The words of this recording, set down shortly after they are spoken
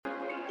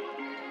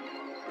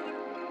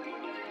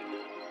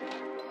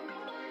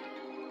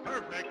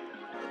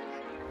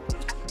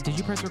Did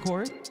you press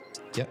record?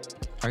 Yep.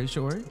 Are you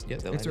sure?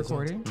 Yep. It's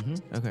recording?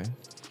 Mm-hmm. Okay.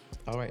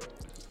 All right.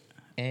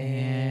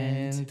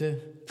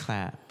 And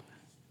clap.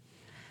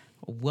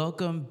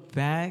 Welcome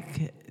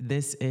back.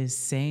 This is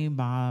Same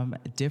Mom,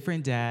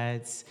 Different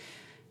Dads.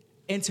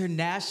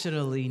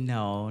 Internationally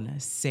known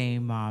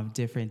Same Mom,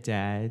 Different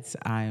Dads.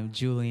 I'm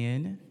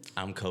Julian.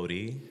 I'm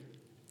Cody.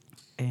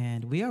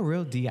 And we are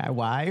real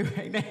DIY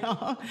right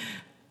now.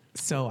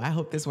 So I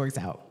hope this works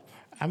out.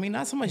 I mean,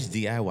 not so much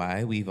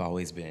DIY. We've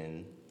always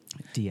been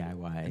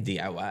DIY.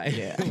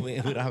 Yeah. we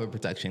don't have a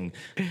production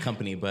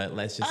company, but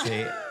let's just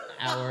say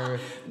our...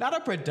 Not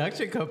a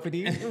production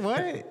company.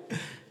 What?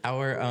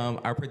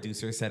 Our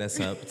producer set us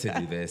up to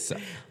do this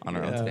on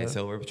our own today.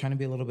 So we're trying to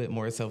be a little bit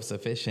more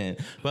self-sufficient.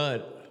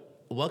 But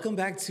welcome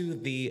back to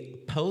the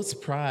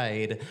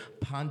post-Pride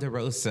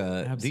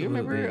Ponderosa. Absolutely. Do you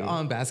remember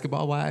on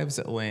Basketball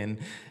Wives when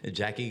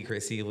Jackie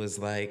Chrissy was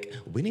like,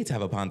 we need to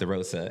have a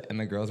Ponderosa? And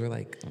the girls were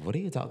like, what are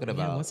you talking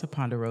about? Yeah, what's a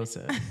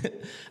Ponderosa?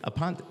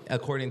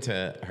 According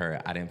to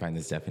her, I didn't find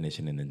this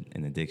definition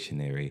in the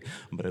dictionary,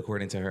 but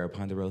according to her, a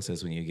Ponderosa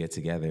is when you get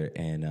together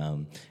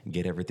and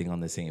get everything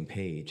on the same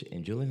page.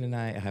 And Julian and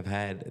I have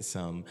had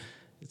some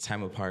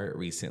time apart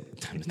recently.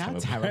 Not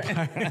time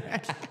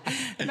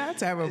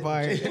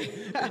apart.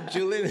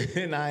 Julian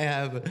and I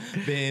have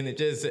been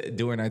just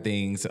doing our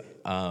things.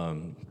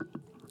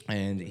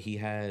 And he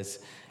has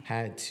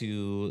had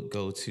to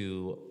go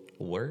to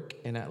work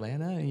in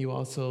Atlanta. And you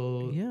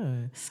also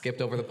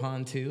skipped over the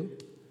pond too.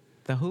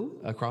 The who?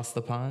 Across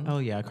the pond. Oh,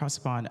 yeah, across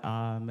the pond.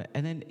 And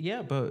then,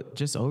 but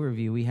just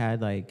overview, we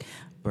had like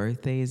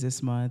birthdays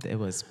this month. It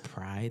was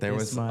Pride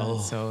this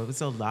month. So it was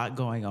a lot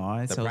going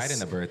on. The Pride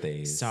and the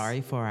birthdays.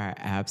 Sorry for our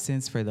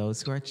absence for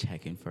those who are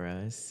checking for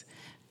us.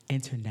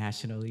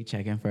 Internationally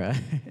checking for us.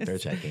 They're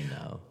checking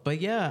now.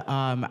 But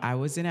I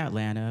was in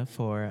Atlanta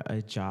for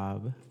a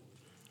job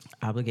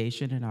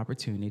obligation and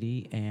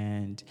opportunity,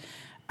 and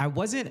I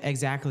wasn't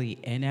exactly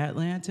in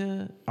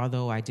Atlanta,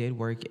 although I did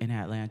work in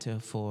Atlanta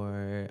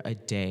for a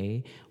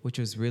day, which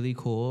was really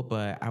cool,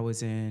 but I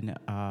was in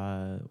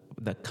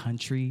the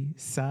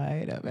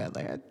countryside of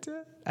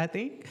Atlanta, I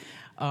think.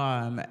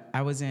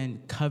 I was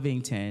in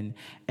Covington,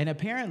 and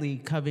apparently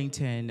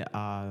Covington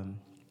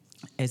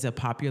is a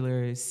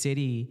popular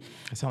city.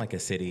 It sounds like a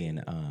city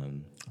in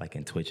like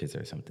in Twitches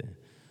or something.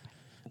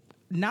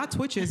 Not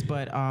Twitches,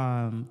 but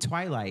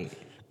Twilight.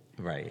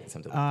 Right,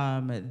 something.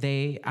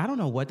 I don't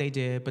know what they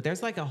did, but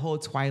there's like a whole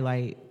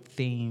Twilight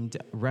themed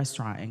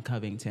restaurant in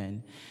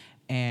Covington,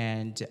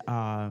 and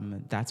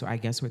that's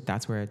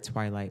where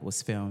Twilight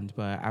was filmed.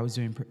 But I was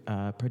doing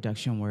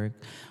production work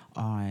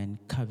in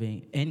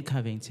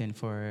Covington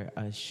for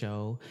a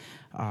show,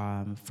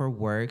 for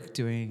work,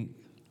 doing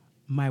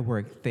my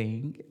work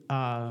thing,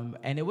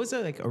 and it was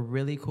a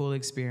really cool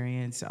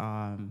experience.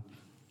 I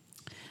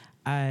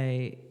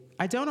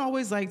don't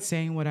always like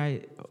saying what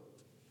I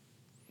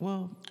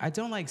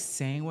don't like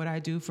saying what I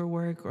do for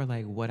work or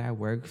like what I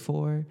work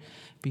for,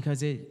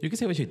 because you can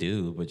say what you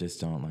do, but just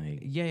don't like.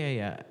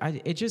 Yeah.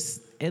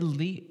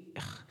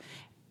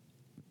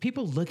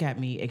 People look at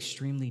me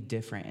extremely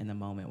different in the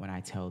moment when I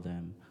tell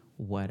them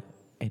what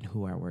and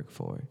who I work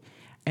for,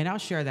 and I'll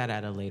share that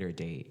at a later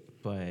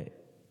date. But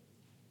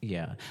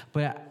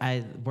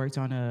I worked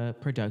on a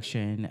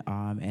production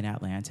in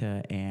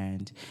Atlanta,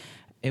 and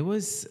it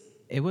was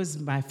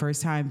my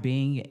first time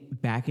being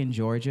back in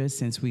Georgia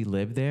since we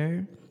lived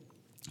there.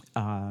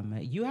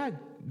 You had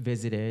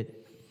visited.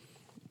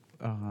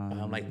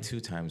 Like 2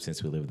 times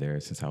since we lived there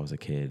since I was a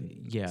kid.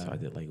 Yeah. So I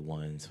did like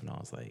once when I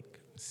was like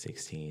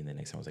 16. The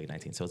next time I was like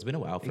 19. So it's been a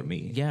while for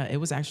me. Yeah, it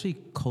was actually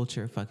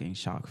culture fucking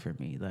shock for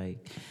me.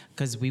 Like,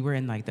 because we were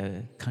in like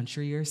the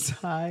countryer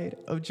side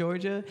of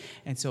Georgia.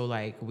 And so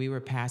like we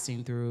were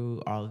passing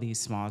through all of these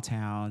small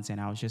towns,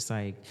 and I was just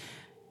like,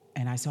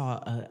 and I saw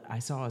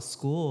a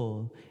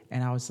school,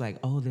 and I was like,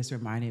 oh, this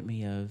reminded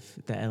me of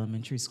the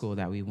elementary school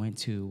that we went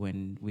to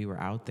when we were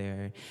out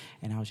there.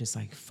 And I was just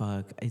like,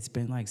 fuck, it's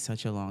been like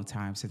such a long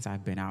time since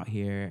I've been out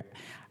here.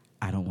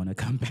 I don't want to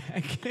come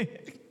back.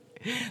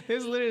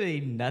 There's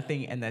literally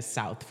nothing in the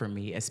South for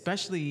me,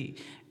 especially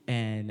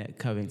in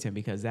Covington,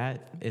 because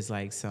that is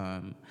like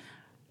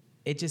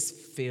it just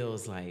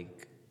feels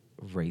like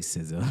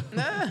racism.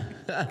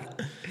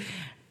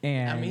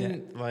 And I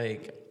mean,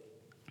 like,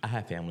 I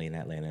have family in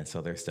Atlanta,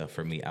 so there's stuff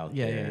for me out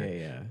there.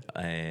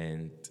 Yeah.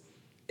 And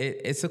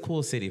it's a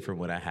cool city from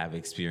what I have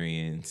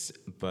experienced,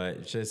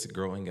 but just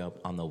growing up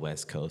on the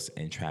West Coast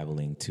and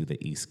traveling to the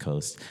East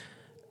Coast,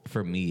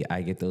 for me,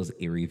 I get those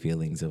eerie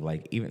feelings of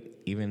like,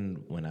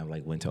 even when I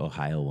like went to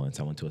Ohio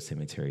once, I went to a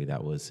cemetery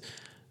that was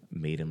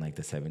made in like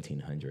the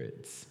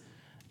 1700s.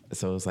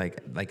 So it's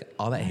like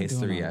all that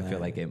history, I feel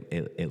like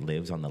it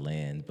lives on the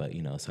land, but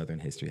Southern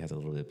history has a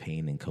little bit of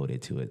pain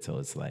encoded to it. So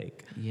it's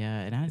like,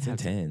 and it's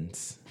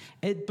intense.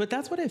 But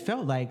that's what it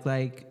felt like.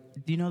 Like,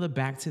 the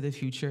Back to the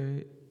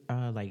Future,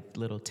 like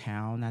little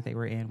town that they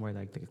were in, where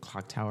like the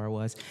clock tower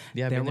was.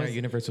 Yeah, I've been there at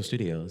Universal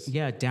Studios.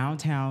 Yeah,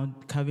 downtown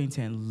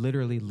Covington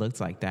literally looked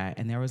like that,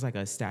 and there was like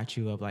a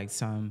statue of like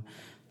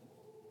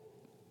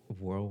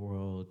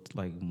World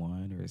like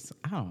one or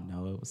I don't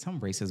know, it was some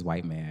racist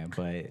white man,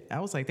 but I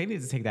was like, they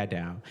need to take that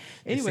down.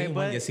 Anyway,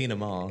 but you seen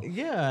them all.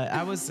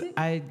 yeah,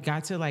 I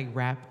got to like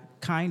rap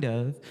kind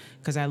of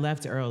because I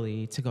left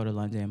early to go to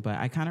London, but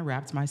I kind of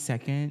wrapped my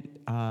second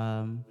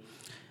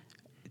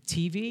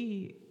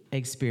TV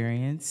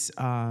experience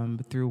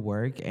through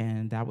work,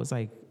 and that was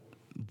like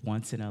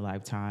once in a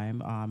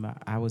lifetime.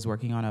 I was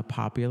working on a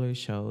popular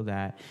show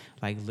that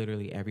like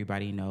literally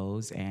everybody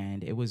knows,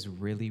 and it was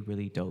really,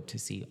 really dope to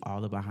see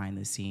all the behind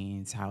the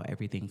scenes, how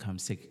everything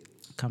comes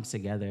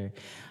together.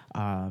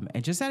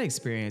 And just that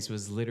experience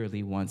was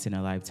literally once in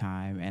a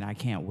lifetime, and I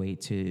can't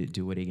wait to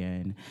do it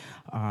again.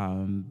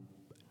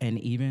 And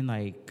even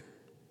like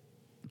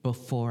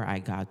before I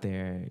got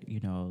there, you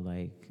know,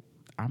 like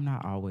I'm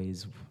not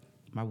always,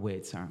 my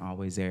wits aren't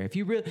always there. If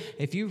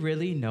you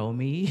really know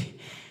me,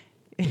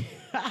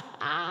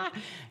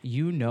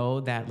 you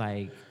know that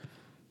like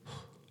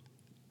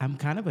I'm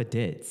kind of a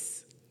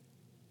ditz.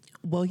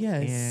 Well,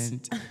 yes.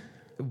 And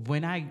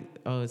when I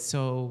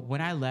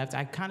left,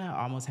 I kind of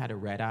almost had a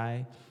red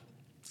eye.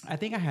 I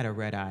think I had a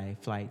red eye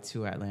flight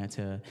to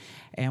Atlanta,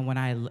 and when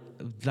I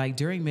like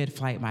during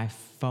mid-flight, my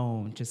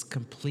phone just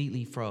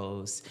completely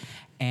froze,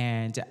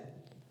 and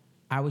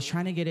I was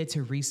trying to get it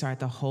to restart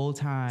the whole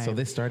time. So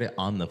this started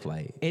on the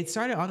flight. It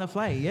started on the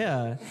flight,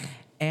 yeah.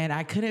 And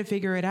I couldn't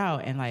figure it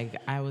out. And like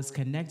I was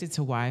connected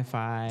to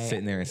Wi-Fi.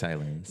 Sitting there in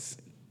silence.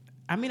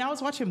 I mean, I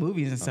was watching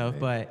movies and stuff,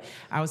 but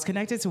I was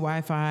connected to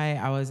Wi-Fi.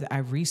 I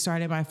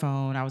restarted my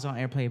phone. I was on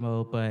airplane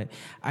mode, but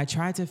I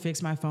tried to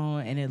fix my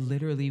phone and it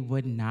literally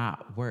would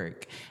not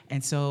work.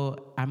 And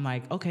so I'm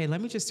like, okay,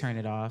 let me just turn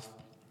it off.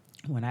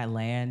 When I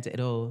land,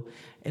 it'll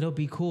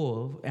be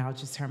cool. And I'll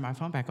just turn my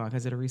phone back on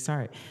because it'll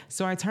restart.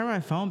 So I turn my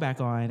phone back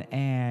on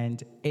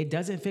and it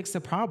doesn't fix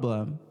the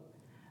problem.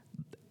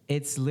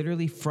 It's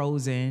literally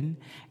frozen.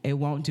 It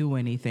won't do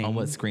anything. On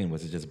what screen?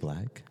 Was it just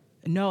black?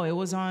 No, it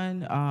was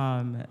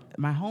on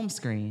my home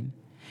screen,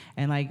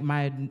 and like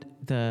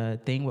the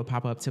thing would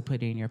pop up to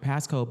put in your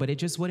passcode, but it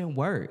just wouldn't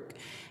work.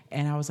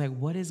 And I was like,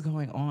 "What is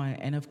going on?"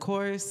 And of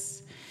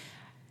course,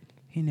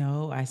 you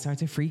know, I start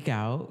to freak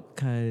out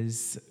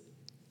because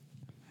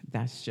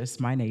that's just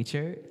my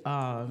nature.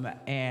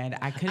 And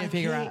I couldn't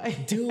figure out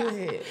do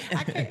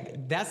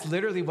it. That's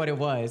literally what it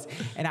was,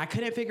 and I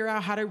couldn't figure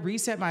out how to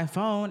reset my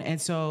phone, and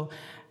so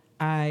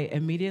I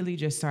immediately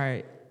just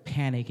start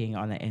panicking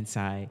on the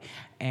inside.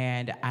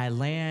 And I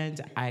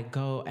land, I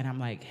go, and I'm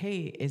like,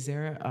 hey, is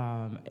there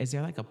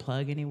like a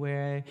plug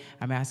anywhere?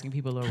 I'm asking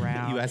people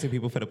around. You asking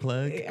people for the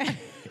plug?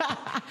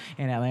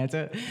 In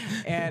Atlanta.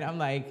 And I'm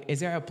like, is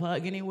there a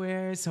plug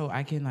anywhere so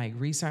I can like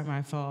restart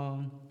my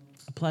phone?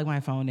 Plug my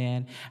phone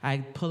in.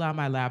 I pull out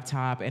my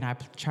laptop and I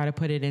try to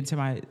put it into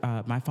my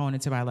phone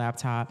into my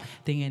laptop,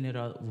 thinking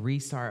it'll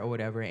restart or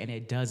whatever, and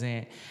it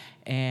doesn't.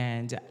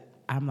 And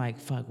I'm like,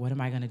 fuck, what am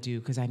I gonna do?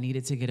 Because I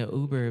needed to get an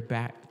Uber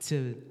back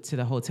to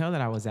the hotel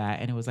that I was at,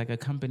 and it was like a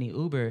company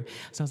Uber.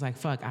 So I was like,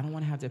 fuck, I don't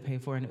want to have to pay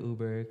for an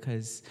Uber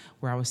because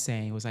where I was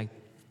staying was like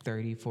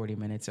 30, 40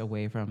 minutes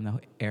away from the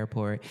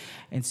airport.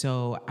 And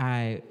so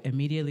I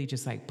immediately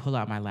just like pull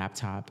out my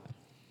laptop.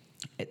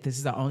 This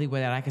is the only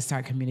way that I can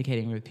start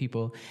communicating with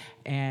people.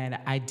 And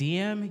I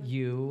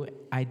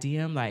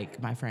DM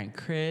like my friend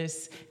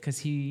Chris, because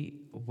he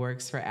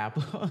works for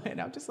Apple.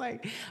 And I'm just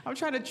like, I'm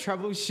trying to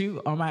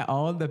troubleshoot on my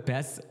own the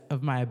best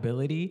of my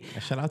ability.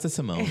 Shout out to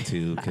Simone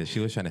too, because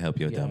she was trying to help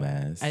your dumb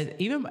ass.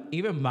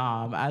 Even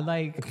mom,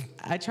 I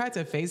tried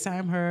to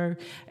FaceTime her.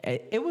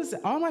 It was,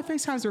 all my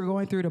FaceTimes were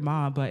going through to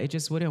mom, but it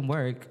just wouldn't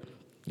work.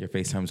 Your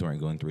FaceTimes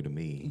weren't going through to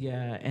me.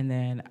 Yeah, and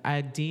then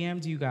I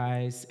DM'd you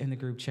guys in the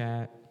group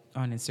chat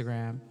on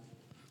Instagram.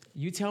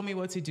 You tell me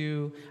what to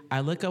do.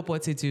 I look up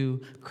what to do.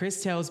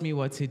 Chris tells me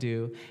what to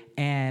do.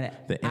 And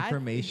the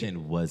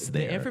information was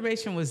there. The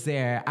information was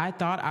there. I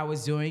thought I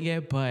was doing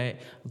it, but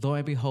lo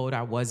and behold,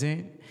 I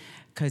wasn't.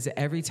 Because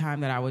every time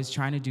that I was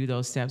trying to do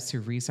those steps to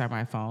restart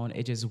my phone,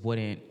 it just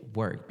wouldn't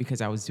work because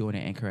I was doing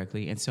it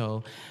incorrectly. And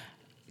so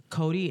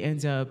Cody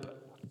ends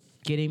up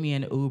getting me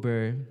an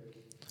Uber,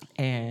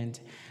 and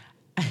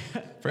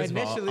First of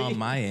all, on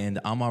my end,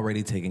 I'm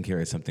already taking care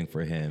of something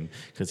for him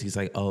because he's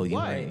like, "Oh,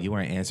 you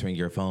weren't answering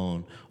your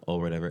phone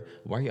or whatever.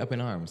 Why are you up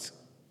in arms?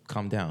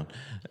 Calm down."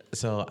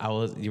 So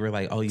you were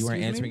like, "Oh, you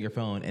weren't answering your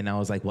phone," and I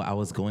was like, "Well, I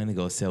was going to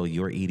go sell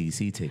your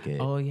EDC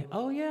ticket."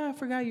 Oh yeah, I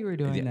forgot you were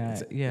doing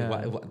that.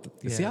 Yeah.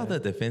 See how the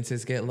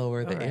defenses get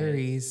lower. The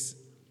Aries,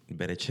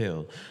 better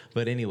chill.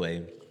 But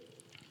anyway,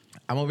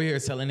 I'm over here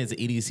selling his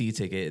EDC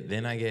ticket.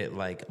 Then I get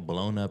like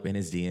blown up in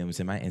his DMs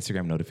and my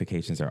Instagram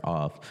notifications are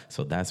off.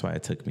 So that's why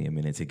it took me a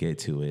minute to get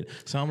to it.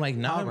 So I'm like,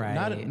 not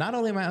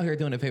only am I out here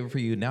doing a favor for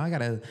you, now I got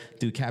to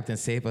do Captain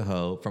Save a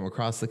Ho from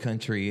across the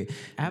country.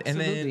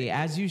 Absolutely,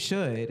 as you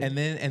should. And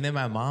then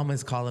my mom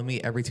is calling me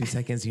every 2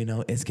 seconds,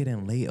 it's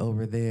getting late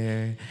over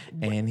there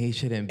and he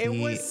shouldn't be.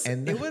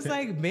 It was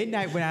like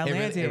midnight when I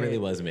landed. It really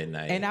was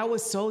midnight. And I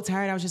was so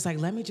tired. I was just like,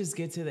 let me just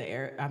get to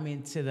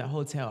to the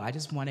hotel. I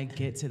just want to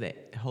get to the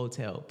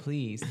hotel,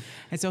 please.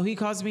 And so he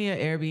calls me an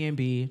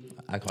Airbnb.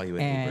 I call you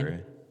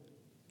an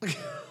Uber.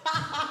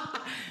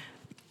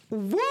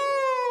 Woo!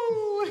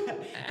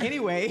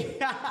 Anyway,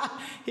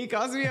 he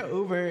calls me an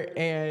Uber,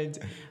 and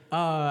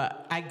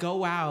I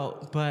go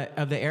out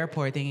of the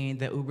airport thinking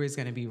the Uber is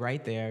going to be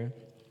right there.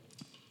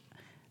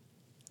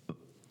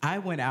 I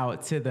went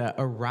out to the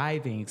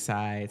arriving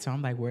side, so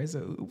I'm like, where's the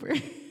Uber?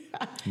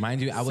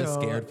 Mind you, I was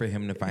scared for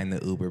him to find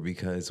the Uber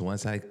because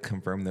once I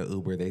confirmed the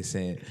Uber, they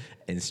sent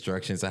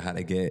instructions on how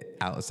to get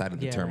outside of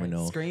the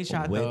terminal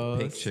screenshot with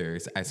those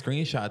pictures. I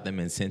screenshot them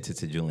and sent it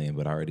to Julian,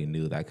 but I already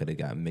knew that I could have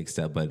got mixed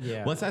up. But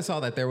once I saw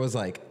that there was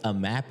like a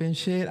map and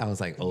shit, I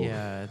was like, oh.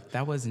 Yeah,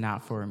 that was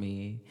not for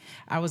me.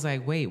 I was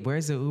like, wait,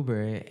 where's the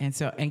Uber?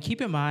 And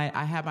keep in mind,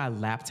 I had my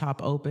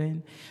laptop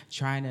open,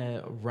 trying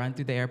to run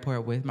through the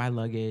airport with my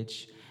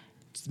luggage,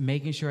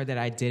 making sure that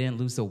I didn't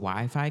lose the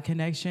Wi-Fi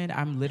connection.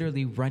 I'm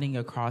literally running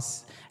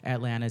across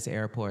Atlanta's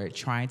airport,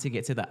 trying to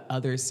get to the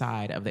other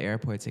side of the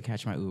airport to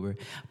catch my Uber.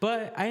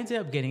 But I ended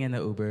up getting in the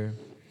Uber,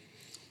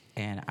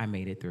 and I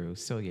made it through.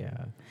 So,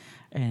 yeah.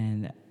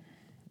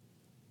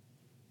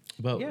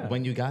 But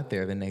when you got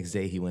there, the next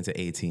day he went to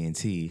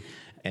AT&T,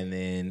 and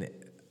then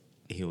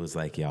he was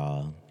like,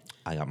 y'all,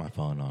 I got my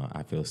phone on.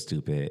 I feel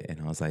stupid.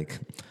 And I was like,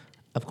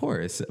 of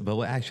course. But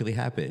what actually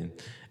happened?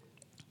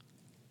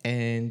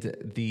 And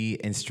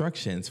the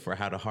instructions for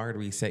how to hard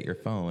reset your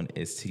phone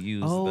is to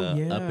use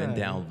the up and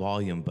down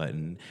volume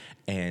button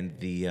and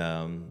the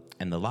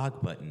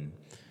lock button.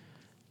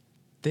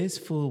 This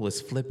fool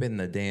was flipping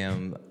the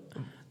damn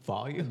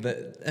volume,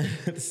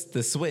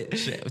 the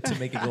switch to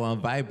make it go on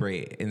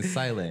vibrate and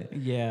silent.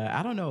 Yeah,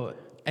 I don't know.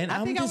 And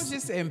I think I was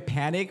just in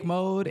panic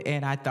mode,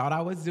 and I thought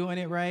I was doing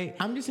it right.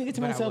 I'm just thinking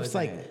to myself, it's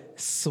like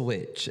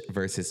switch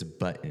versus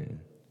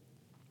button.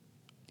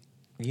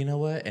 You know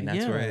what? And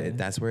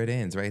that's where it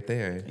ends, right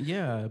there.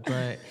 Yeah,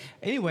 but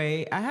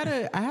anyway, I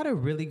had a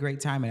really great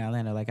time in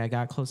Atlanta. Like, I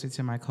got closer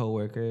to my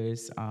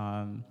coworkers,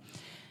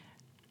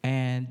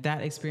 and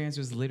that experience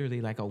was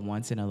literally like a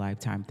once in a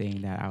lifetime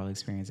thing that I'll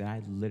experience, and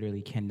I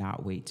literally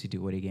cannot wait to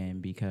do it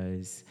again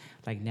because,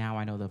 like, now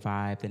I know the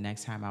vibe. The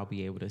next time I'll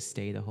be able to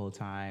stay the whole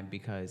time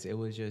because it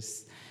was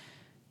just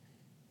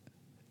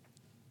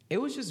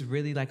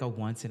really like a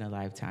once in a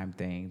lifetime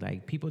thing.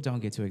 Like, people don't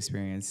get to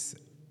experience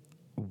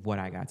what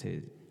I got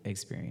to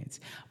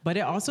experience. But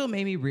it also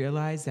made me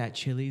realize that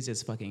Chili's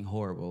is fucking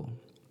horrible.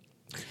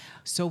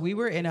 So we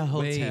were in a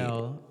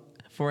hotel.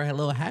 Wait, for a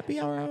little happy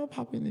hour, I'll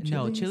pop in the Chili's?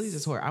 No, Chili's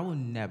is horrible. I will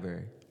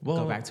never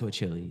go back to a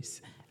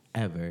Chili's,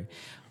 ever.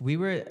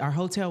 Our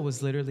hotel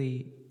was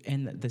literally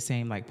in the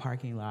same like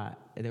parking lot.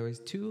 There was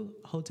 2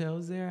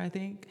 hotels there, I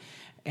think.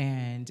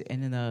 And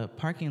in the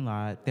parking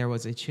lot, there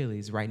was a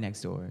Chili's right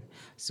next door.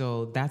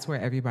 So that's where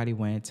everybody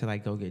went to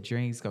like go get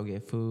drinks, go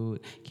get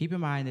food. Keep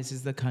in mind, this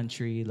is the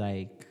country,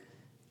 like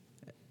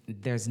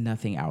there's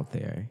nothing out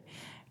there.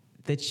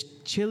 The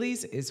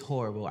Chili's is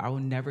horrible. I will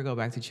never go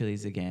back to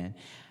Chili's again.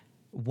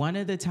 One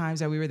of the times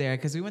that we were there,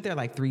 because we went there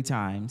like 3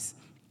 times,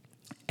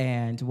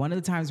 and one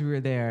of the times we were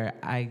there,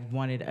 I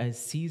wanted a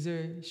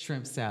Caesar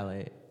shrimp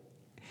salad.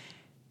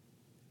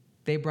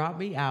 They brought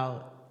me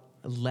out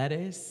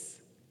lettuce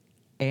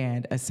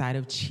and a side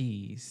of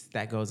cheese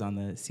that goes on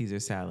the Caesar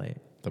salad.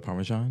 The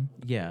Parmesan?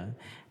 Yeah.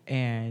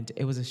 And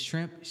it was a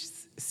shrimp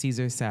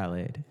Caesar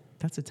salad.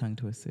 That's a tongue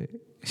twister.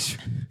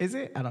 Is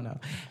it? I don't know.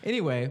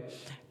 Anyway,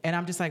 and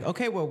I'm just like,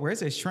 okay, well, where's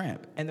the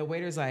shrimp? And the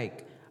waiter's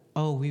like,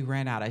 oh, we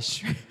ran out of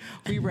shrimp.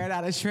 We ran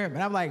out of shrimp.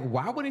 And I'm like,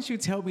 why wouldn't you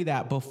tell me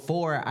that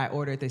before I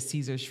ordered the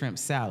Caesar shrimp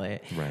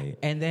salad? Right.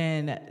 And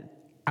then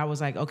I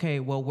was like,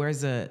 okay, well,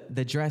 where's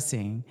the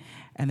dressing?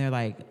 And they're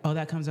like, oh,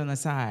 that comes on the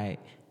side.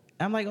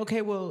 I'm like,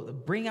 okay, well,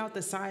 bring out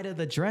the side of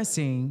the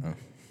dressing.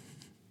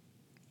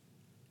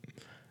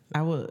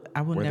 I will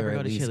never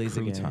go to Chili's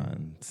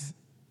again.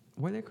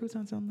 Were there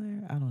croutons on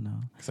there? I don't know.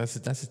 Because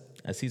that's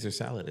a Caesar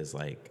salad is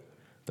like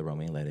the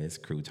romaine lettuce,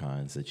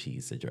 croutons, the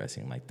cheese, the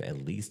dressing, like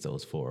at least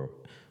those 4.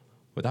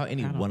 Without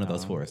any one of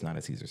those 4, it's not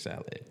a Caesar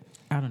salad.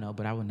 I don't know,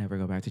 but I would never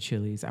go back to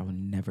Chili's. I would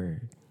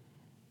never,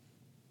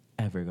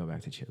 ever go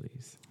back to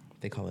Chili's.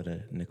 They call it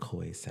a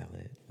Nicoy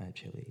salad at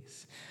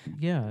Chili's.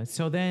 Yeah.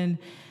 So then,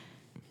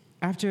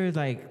 after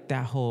like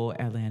that whole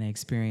Atlanta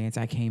experience,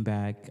 I came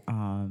back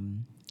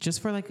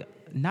just for like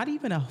not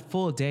even a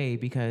full day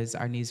because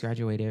our niece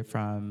graduated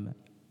from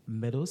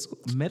middle school.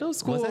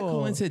 Was that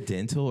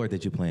coincidental or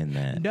did you plan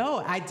that?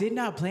 No, I did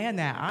not plan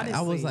that. Honestly,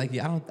 I was like,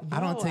 I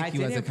don't take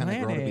you as a kind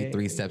of girl to be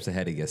 3 steps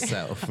ahead of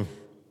yourself.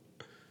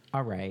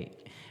 All right,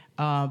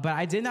 but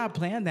I did not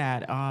plan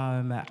that.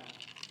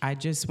 I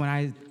just when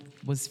I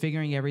was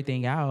figuring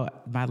everything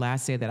out, my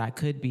last day that I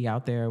could be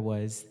out there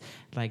was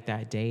like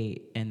that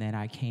date. And then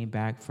I came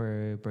back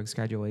for Brooke's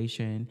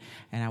graduation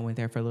and I went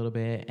there for a little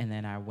bit and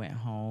then I went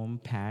home,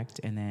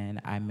 packed, and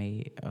then I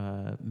made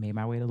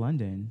my way to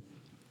London.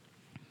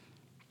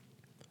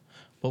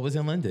 What was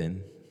in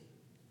London?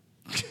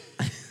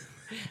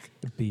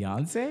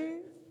 Beyonce?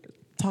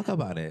 Talk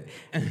about it.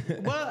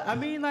 Well, I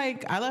mean,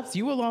 like, I left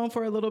you alone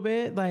for a little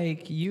bit.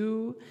 Like,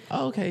 you...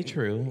 Oh, okay,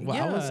 true. Well,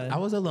 yeah. I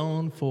was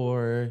alone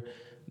for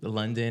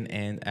London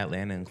and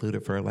Atlanta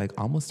included for like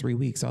almost 3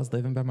 weeks. I was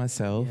living by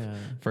myself. Yeah.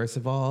 First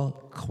of all,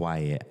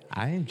 quiet.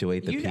 I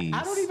enjoyed the peace.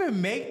 I don't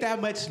even make that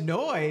much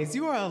noise.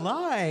 You are a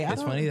lie.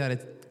 It's funny that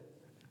it's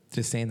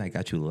just saying that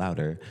got you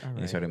louder and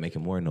you started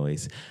making more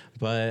noise.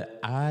 But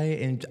I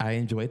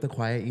enjoyed the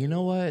quiet. You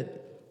know what?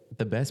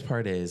 The best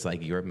part is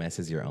like your mess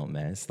is your own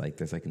mess. Like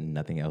there's like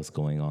nothing else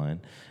going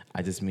on.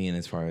 I just mean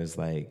as far as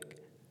like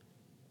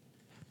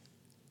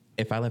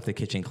if I left the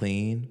kitchen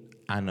clean,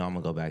 I know I'm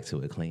gonna go back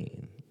to it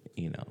clean.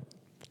 You know.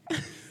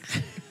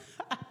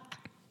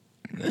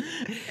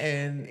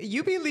 And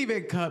you be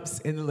leaving cups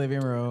in the living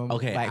room.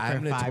 Okay, like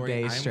for 5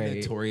 days straight. I'm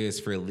notorious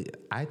for.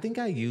 I think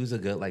I use a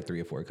good like 3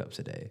 or 4 cups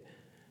a day.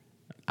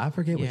 I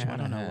forget which one. I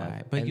don't know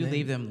why, but you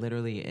leave them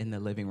literally in the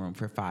living room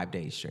for 5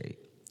 days straight.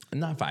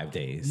 Not 5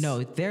 days.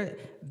 No,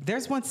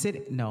 there's one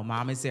sitting. No,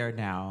 mom is there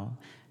now.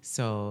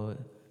 So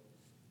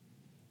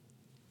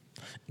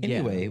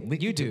anyway,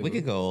 yeah, we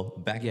could go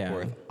back and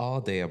forth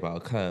all day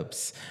about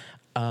cups.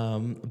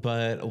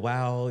 But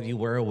while you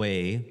were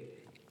away,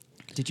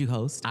 did you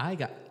host? I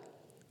got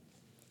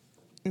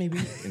maybe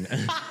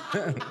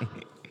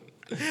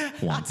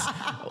once.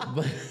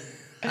 But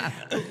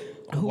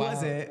who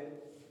was it?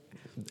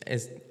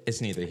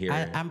 It's neither here.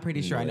 I'm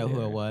pretty sure I know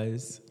who it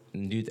was.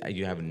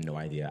 You have no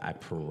idea. I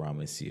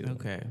promise you.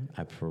 Okay.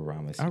 I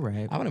promise you. All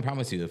right. I wouldn't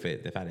promise you if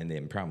I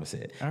didn't promise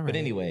it. All right. But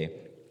anyway,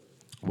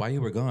 while you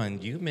were gone,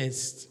 you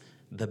missed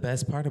the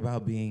best part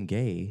about being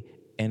gay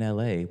in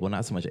LA. Well,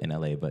 not so much in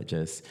LA, but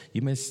just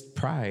you missed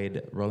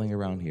Pride rolling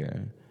around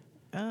here.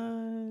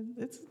 I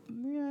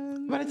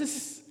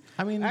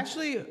mean,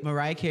 actually,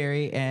 Mariah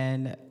Carey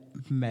and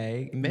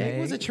Meg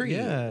was a treat.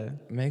 Yeah,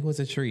 Meg was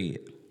a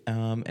treat.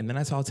 And then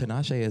I saw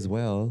Tinashe as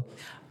well.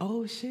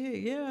 Oh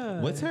shit,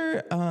 yeah. What's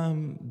her?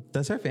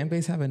 Does her fan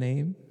base have a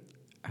name?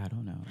 I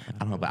don't know. I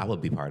don't know, but I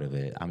would be part of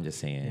it. I'm just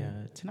saying.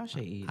 Yeah,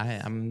 Tinashe eats.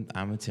 I'm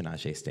a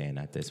Tinashe stan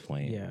at this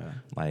point. Yeah,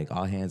 like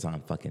all hands on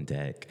fucking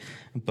deck.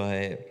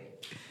 But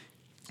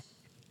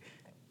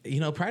you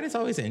know, Pride is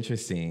always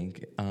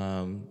interesting.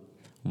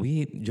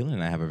 Julian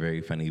and I have a very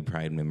funny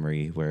Pride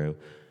memory where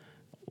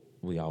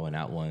we all went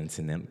out once,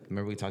 and then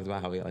remember we talked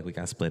about how we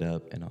got split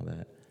up and all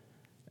that.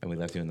 And we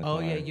left you in the car. Oh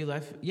yeah, you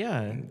left.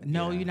 Yeah,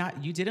 no,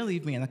 you didn't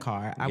leave me in the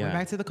car. I went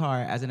back to the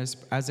car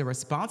as a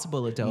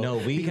responsible adult. No,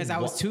 because I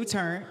was too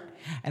turned,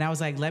 and I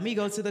was like, let me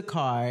go to the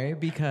car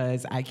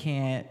because I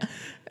can't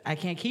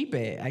keep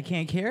it. I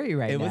can't carry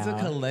right now. It was a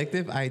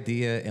collective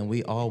idea, and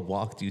we all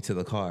walked you to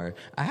the car.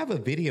 I have a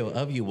video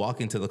of you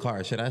walking to the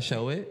car. Should I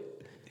show it?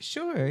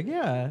 Sure.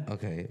 Yeah.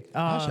 Okay,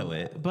 I'll show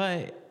it.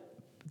 But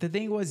the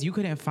thing was, you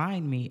couldn't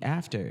find me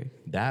after.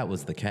 That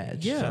was the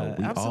catch. Yeah, so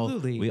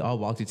absolutely. We all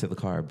walked you to the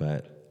car,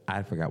 but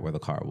I forgot where the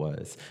car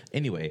was.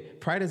 Anyway,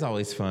 Pride is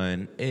always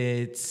fun.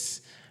 It's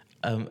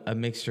a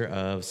mixture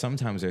of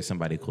sometimes there's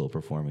somebody cool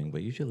performing,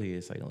 but usually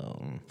it's like a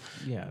little.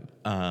 Yeah.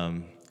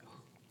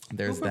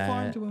 There's Who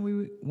performed when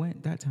we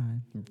went that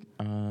time?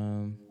 I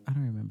don't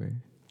remember.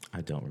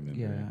 I don't remember.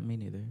 Yeah, me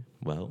neither.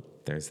 Well,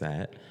 there's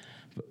that.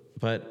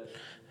 But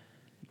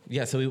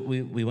yeah, so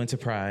we went to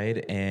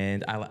Pride,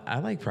 and I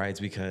like Prides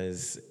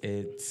because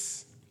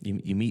it's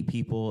you meet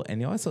people, and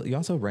you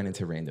also run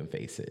into random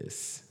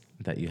faces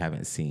that you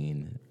haven't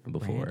seen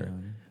before.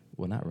 Random.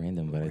 Well, not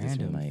random, but Random I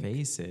just mean like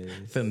faces.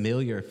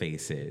 familiar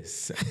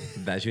faces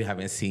that you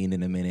haven't seen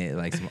in a minute,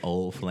 like some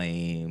old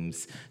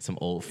flames, some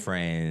old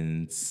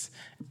friends.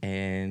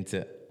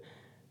 And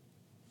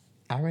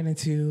I ran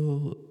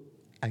into,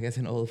 I guess,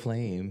 an old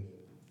flame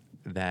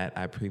that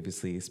I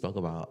previously spoke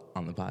about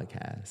on the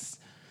podcast.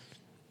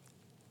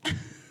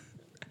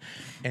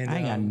 And I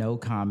ain't got no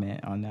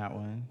comment on that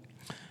one.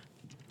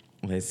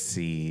 Let's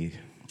see.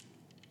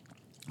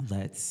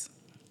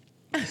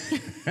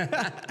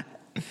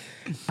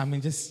 I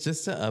mean, just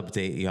to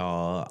update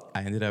y'all,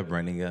 I ended up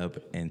running up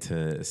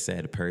into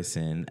said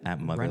person at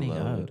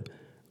Motherload.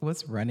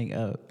 What's running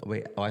up?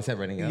 Wait, I said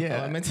running up? Yeah.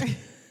 Oh, I meant to.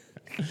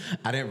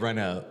 I didn't run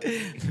up.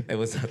 It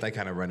was that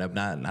kind of run up,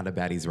 not a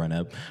baddie's run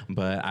up,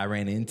 but I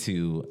ran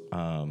into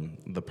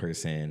the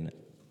person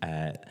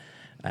at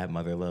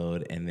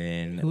Motherload, and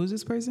then Who is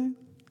this person?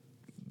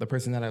 the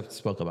person that I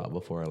spoke about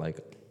before, like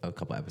a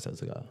couple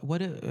episodes ago.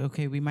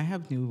 Okay, we might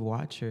have new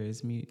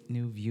watchers,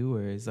 new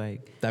viewers.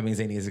 Like that means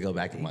they need to go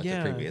back and watch the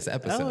previous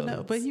episode. Oh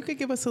no, but you could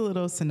give us a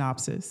little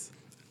synopsis.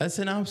 A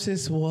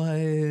synopsis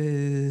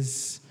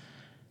was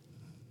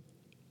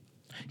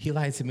he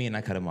lied to me and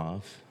I cut him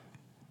off.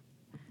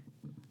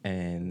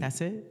 And that's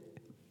it?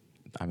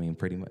 I mean,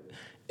 pretty much.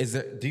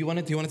 Do you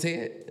want to say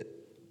it?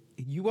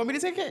 You want me to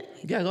take it?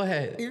 Yeah, go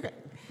ahead.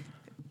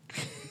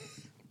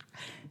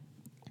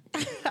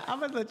 I'm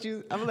gonna let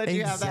you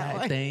have that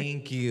one.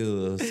 Thank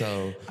you.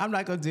 So I'm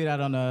not gonna do that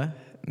on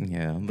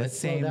the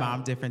Same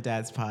Mom Different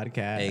Dads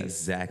podcast.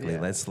 Exactly.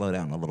 Yeah. Let's slow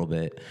down a little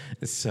bit.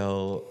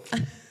 So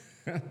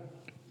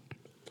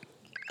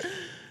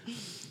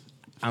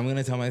I'm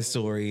gonna tell my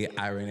story.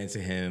 I ran into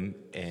him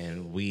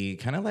and we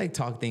kind of like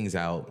talked things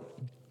out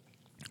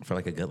for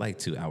like a good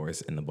 2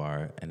 hours in the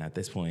bar. And at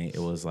this point,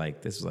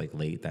 this was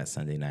late that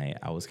Sunday night.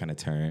 I was kind of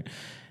turned,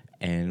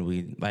 and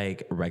we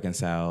like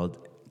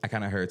reconciled. I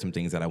kind of heard some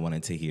things that I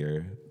wanted to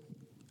hear.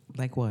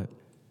 Like what?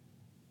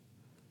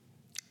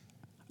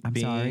 I'm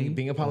sorry.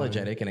 Being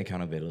apologetic and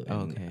accountable,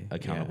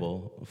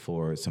 Yeah.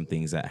 for some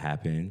things that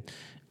happened,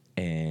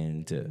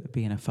 and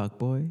Being a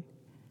fuckboy.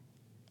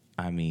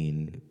 I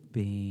mean,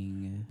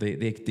 Being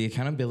the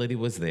accountability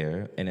was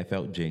there, and it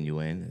felt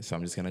genuine. So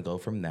I'm just gonna go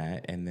from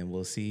that, and then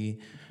we'll see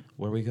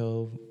where we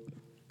go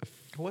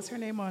what's her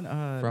name on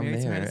from Married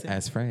to there Medicine?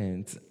 as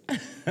friends.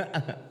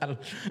 I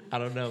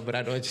don't know, but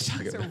I know what you're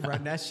talking To about.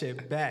 run that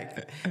shit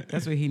back.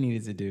 That's what he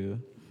needed to do.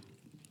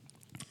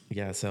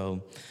 Yeah.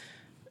 So,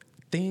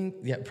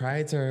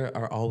 prides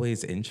are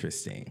always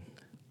interesting.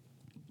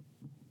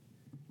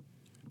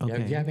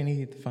 Okay. Do you have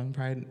any fun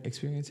pride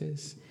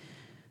experiences?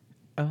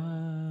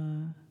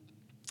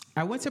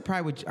 I went to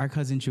Pride with our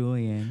cousin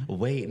Julian.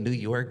 Wait, New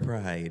York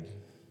Pride.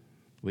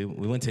 We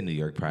went to New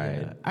York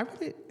Pride I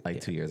really,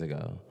 2 years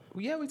ago.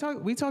 yeah,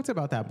 we talked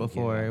about that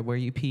before, where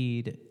you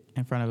peed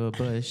in front of a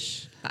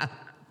bush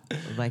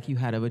like you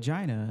had a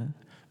vagina.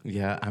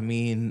 Yeah, I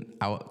mean,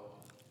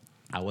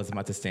 I wasn't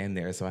about to stand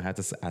there, so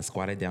I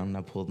squatted down and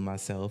I pulled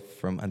myself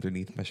from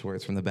underneath my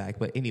shorts from the back.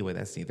 But anyway,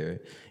 that's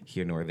neither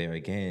here nor there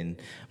again.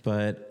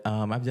 But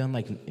I've done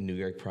like New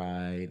York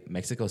Pride,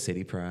 Mexico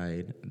City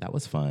Pride. That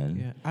was fun.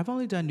 Yeah, I've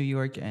only done New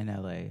York and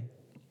LA.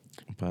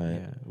 But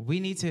Yeah,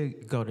 we need to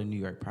go to New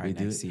York Pride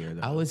next year,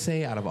 though. I would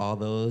say out of all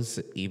those,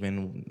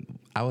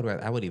 I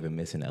would even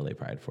miss an LA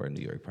Pride for a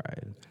New York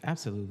Pride.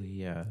 Absolutely,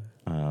 yeah.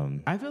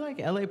 I feel like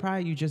LA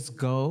Pride, you just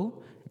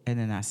go and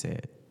then that's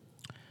it.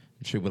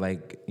 True, but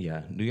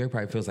New York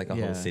Pride feels like a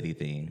whole city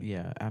thing.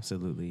 Yeah,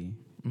 absolutely.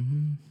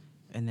 Mm-hmm.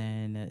 And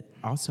then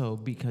also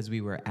because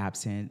we were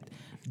absent,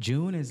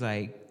 June is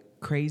like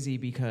crazy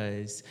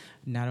because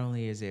not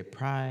only is it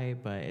Pride,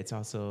 but it's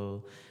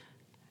also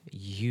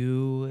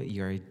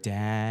your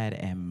dad,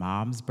 and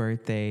mom's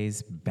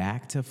birthdays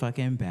back to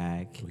fucking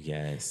back.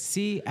 Yes.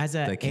 See, as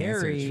a the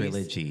Cancer Aries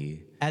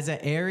trilogy. As an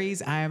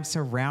Aries, I am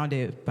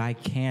surrounded by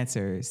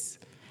Cancers,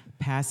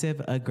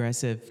 passive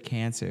aggressive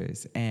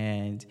Cancers,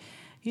 and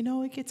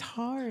it gets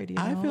hard.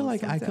 I feel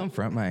like I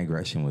confront my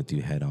aggression with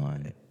you head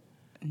on.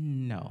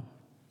 No,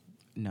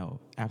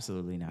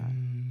 absolutely not.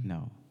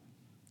 No.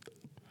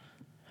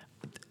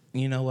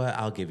 You know what?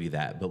 I'll give you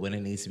that. But when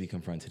it needs to be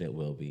confronted, it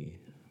will be.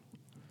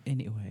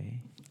 Anyway.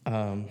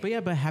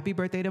 But happy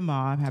birthday to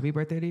mom. Happy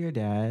birthday to your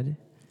dad.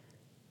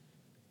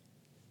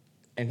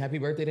 And happy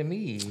birthday to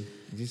me.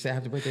 Did you say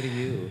happy birthday to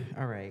you?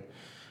 All right.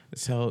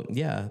 So,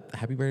 yeah,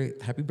 happy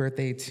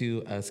birthday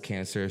to us,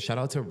 Cancer. Shout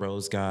out to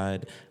Rose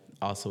God,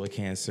 also a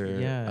Cancer.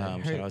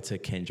 Yeah, shout out to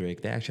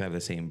Kendrick. They actually have the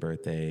same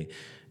birthday.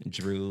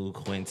 Drew,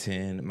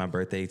 Quentin, my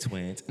birthday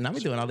twins. And I'm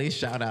doing all these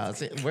shout outs.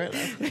 Who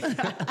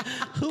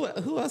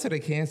else are the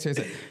Cancers?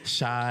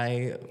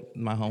 Shy,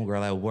 my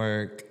homegirl at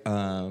work.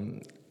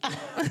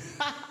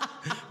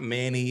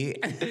 Manny.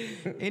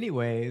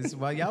 Anyways,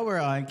 while y'all were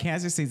on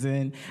Cancer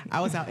season, I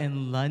was out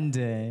in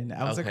London.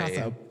 I was across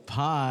a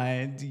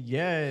pond.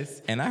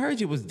 Yes. And I heard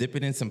you was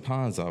dipping in some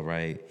ponds, all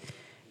right.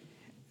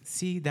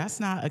 See, that's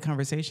not a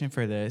conversation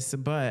for this,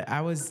 but I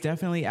was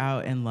definitely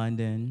out in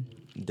London.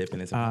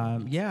 Dipping in some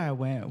ponds. Yeah, I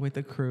went with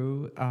the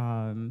crew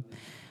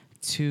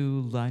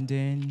to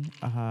London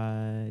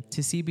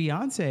to see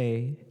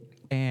Beyonce.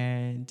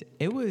 And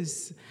it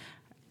was,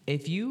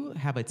 if you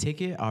have a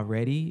ticket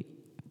already,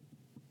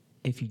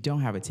 if you don't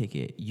have a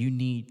ticket, you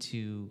need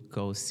to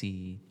go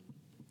see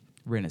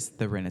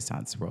the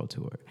Renaissance World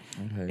Tour.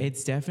 Okay.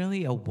 It's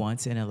definitely a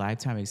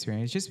once-in-a-lifetime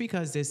experience just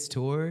because this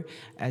tour,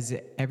 as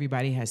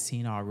everybody has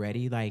seen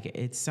already, like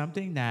it's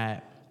something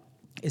that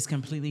is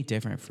completely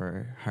different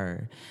for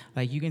her.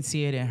 Like you can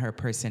see it in her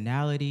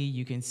personality.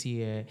 You can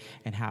see it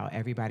in how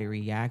everybody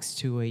reacts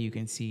to it. You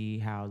can see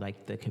how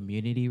like the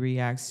community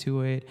reacts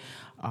to it.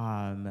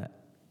 And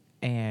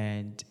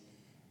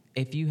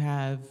if you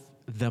have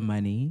the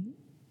money,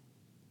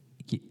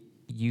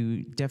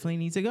 you definitely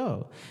need to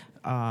go.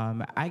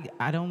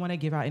 I don't want to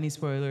give out any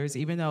spoilers,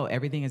 even though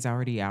everything is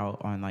already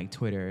out on like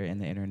Twitter and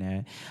the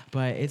internet.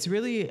 But it's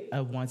really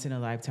a once in a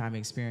lifetime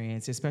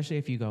experience, especially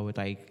if you go with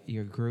like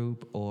your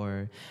group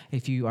or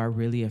if you are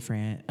really a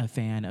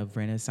fan of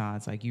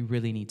Renaissance. Like you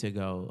really need to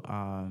go.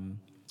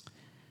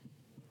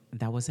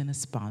 That wasn't a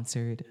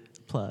sponsored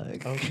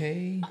plug.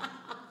 Okay.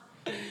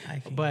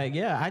 But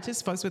yeah, I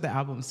just fucks with the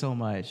album so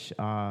much.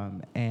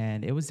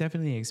 And it was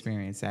definitely an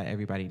experience that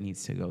everybody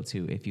needs to go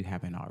to if you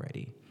haven't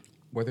already.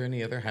 Were there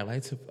any other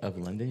highlights of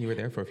London? You were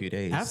there for a few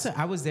days.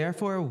 Absolutely. I was there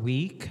for a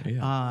week.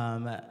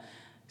 Yeah.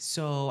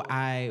 So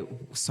I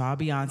saw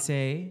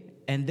Beyonce,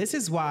 and this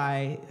is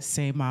why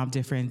Same Mom,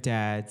 Different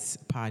Dads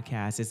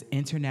podcast is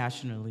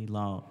internationally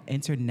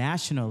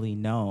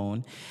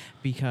known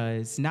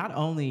because not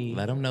only...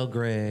 Let them know,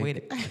 Greg.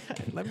 Wait,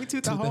 let me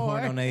toot the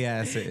horn on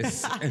their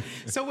asses.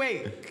 So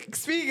wait,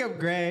 speaking of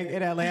Greg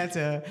in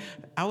Atlanta,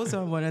 I was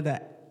on one of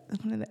the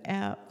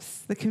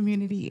apps, the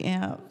community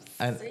apps.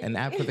 An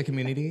app for the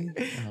community?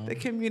 The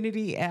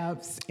community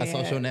apps. A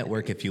social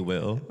network, if you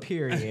will.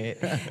 Period.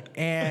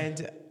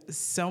 And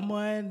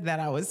someone that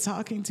I was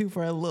talking to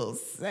for a little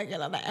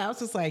second on the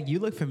app was like, "You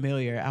look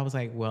familiar." I was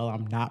like, "Well,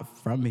 I'm not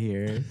from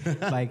here,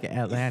 like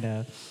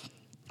Atlanta."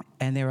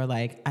 And they were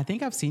like, "I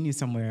think I've seen you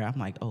somewhere." I'm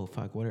like, "Oh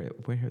fuck, where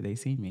have they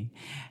seen me?"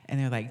 And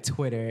they're like,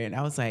 "Twitter." And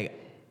I was like,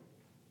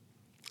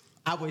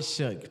 I was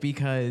shook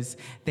because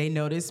they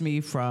noticed me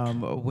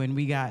from when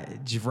we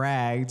got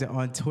dragged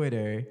on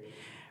Twitter.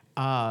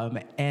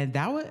 And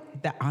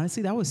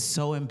honestly, that was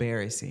so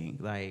embarrassing.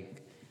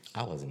 Like,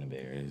 I wasn't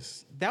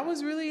embarrassed. that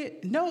was really,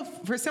 no,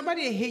 for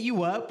somebody to hit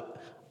you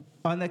up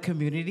on the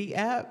community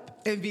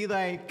app and be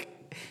like,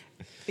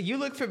 "You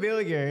look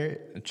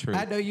familiar. True.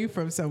 I know you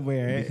from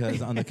somewhere."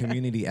 Because on the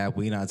community app,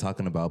 we not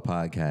talking about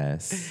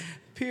podcasts.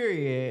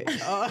 Period.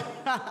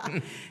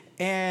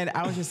 And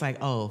I was just like,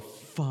 "Oh,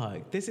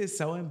 fuck. This is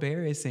so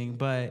embarrassing."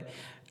 But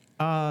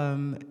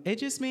it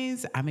just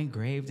means I'm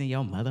engraved in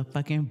your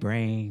motherfucking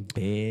brain,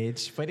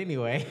 bitch. But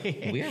anyway.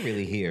 We are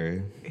really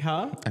here.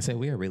 Huh? I said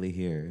we are really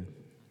here.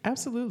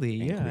 Absolutely,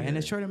 yeah. queer. In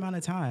a short amount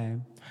of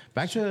time.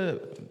 Back to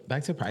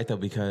Pride though,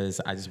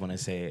 because I just want to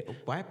say,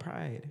 Why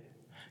Pride?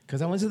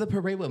 because I went to the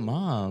parade with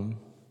Mom.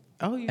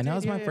 Oh, you And that did?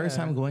 was my Yeah. first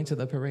time going to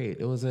the parade.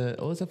 It was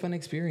a fun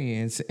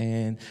experience,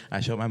 and I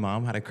showed my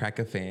mom how to crack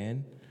a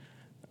fan.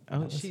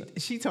 Oh,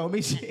 she told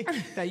me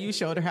that you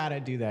showed her how to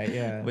do that.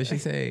 Yeah. What'd she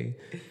say?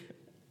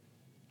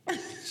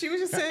 She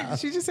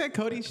just said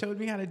Cody showed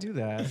me how to do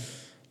that.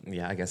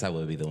 Yeah, I guess I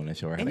would be the one to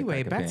show her how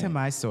Anyway, to crack a back to fan.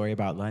 my story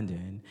about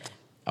London.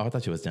 Oh, I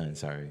thought you was done.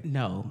 Sorry.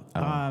 No.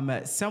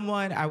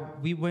 Oh.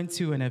 We went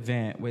to an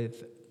event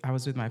I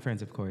was with my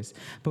friends, of course,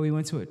 but we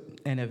went to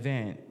an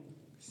event.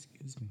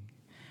 Excuse me.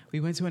 We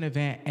went to an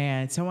event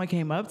and someone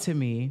came up to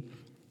me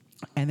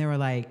and they were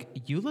like,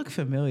 "You look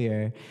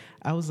familiar."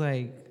 I was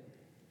like,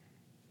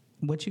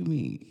 "What you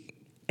mean?"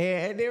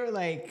 And they were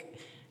like,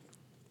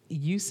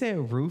 "You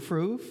said roof?"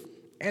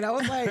 And I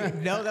was like,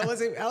 "No, that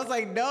wasn't." I was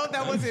like, "No,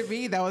 that wasn't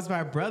me. That was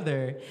my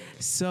brother."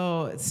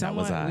 So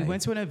we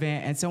went to an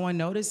event, and someone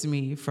noticed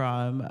me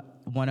from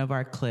one of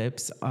our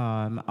clips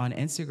on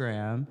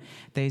Instagram.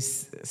 They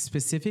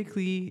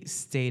specifically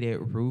stated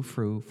roof,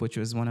 which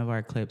was one of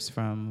our clips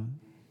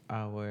from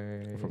a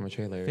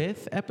trailer.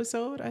 5th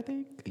episode, I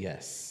think.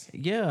 Yes.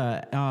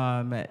 Yeah.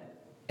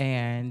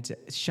 And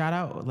shout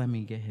out. Let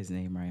me get his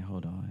name right.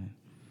 Hold on.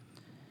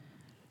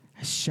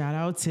 Shout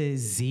out to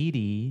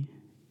ZD.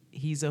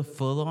 He's a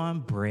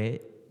full-on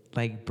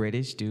like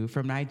British dude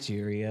from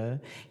Nigeria.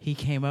 He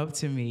came up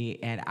to me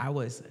and I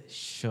was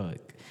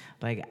shook.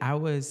 Like I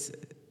was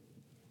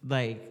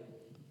like,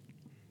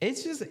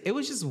 it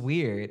was just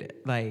weird.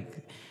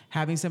 Like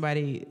having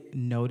somebody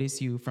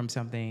notice you from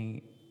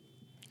something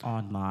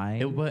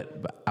online.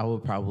 But I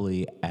would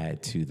probably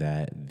add to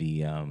that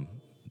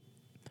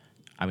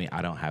I mean,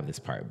 I don't have this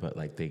part, but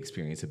like the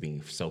experience of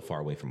being so far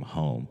away from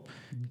home.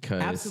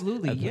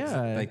 Absolutely,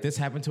 yeah. Like this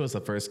happened to us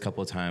the first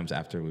couple of times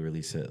after we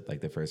released it,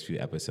 like the first few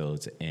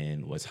episodes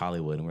in West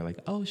Hollywood, and we're like,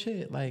 "Oh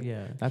shit!" Like,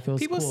 that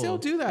feels people cool. still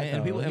do that, and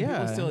though.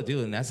 people still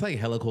do, and that's like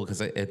hella cool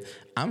because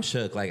I'm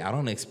shook. Like, I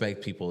don't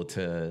expect people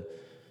to.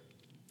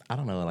 I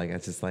don't know, like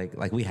it's just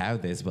like we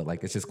have this, but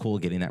like it's just cool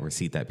getting that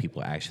receipt that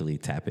people actually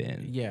tap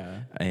in.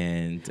 Yeah.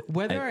 And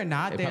whether or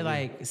not they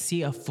like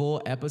see a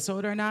full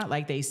episode or not,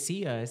 like they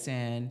see us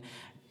and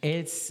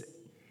it's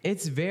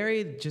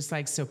very just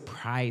like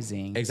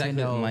surprising. Exactly.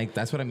 To know like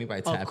that's what I mean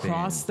by tap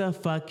across in. the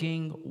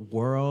fucking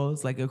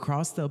world, like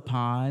across the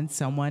pond,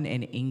 someone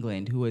in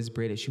England who is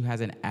British, who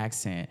has an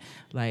accent,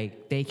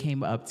 like they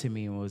came up to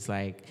me and was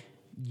like,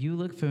 "You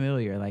look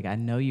familiar. Like I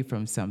know you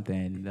from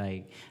something."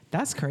 Like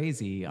that's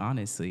crazy,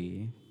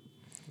 honestly.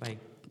 Like,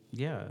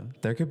 yeah.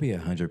 There could be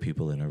 100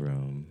 people in a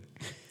room.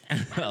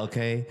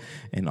 Okay?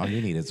 And all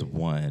you need is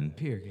one.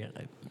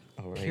 Period.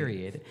 All right.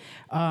 Period.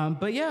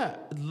 But yeah,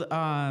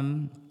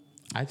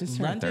 I just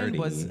turned London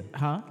 30.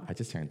 I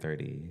just turned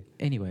 30.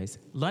 Anyways,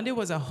 London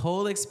was a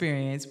whole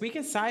experience. We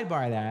can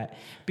sidebar that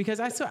because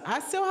I still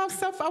have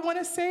stuff I want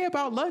to say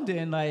about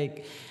London. Like,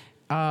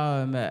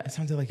 It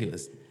sounded like it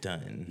was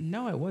done.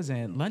 no, it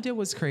wasn't. London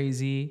was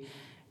crazy.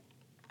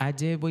 I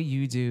did what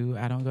you do.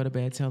 I don't go to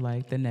bed till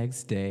like the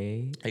next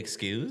day.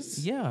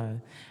 Excuse? Yeah.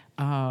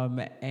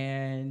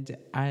 And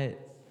I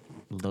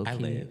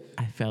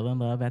fell in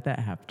love at the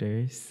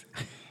Afters.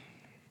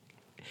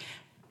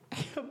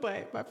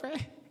 But my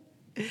friend,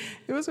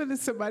 it was when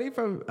somebody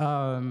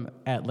from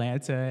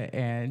Atlanta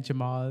and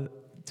Jamal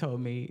told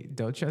me,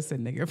 "Don't trust a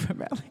nigga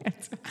from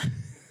Atlanta."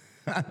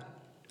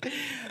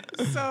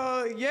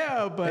 So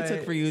yeah, but It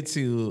took for you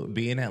to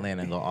be in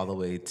Atlanta and go all the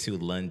way to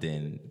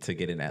London to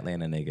get an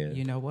Atlanta nigga.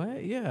 You know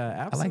what? Yeah,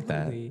 absolutely. I like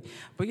that.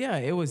 But yeah,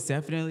 it was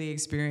definitely an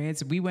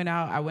experience. I went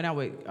out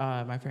with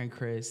my friend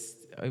Chris.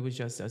 It was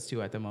just us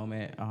two at the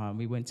moment.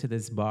 We went to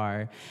this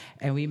bar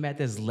and we met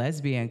this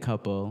lesbian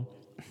couple.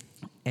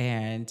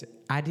 And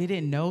I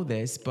didn't know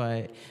this,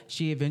 but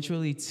she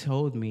eventually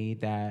told me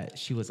that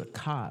she was a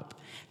cop.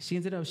 She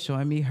ended up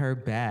showing me her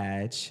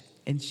badge.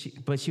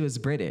 But she was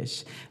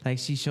British. Like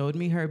she showed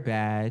me her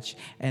badge,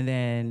 and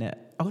then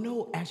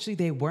actually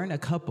they weren't a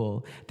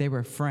couple. They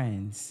were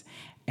friends,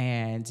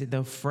 and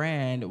the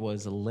friend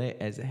was lit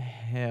as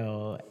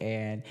hell.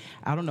 And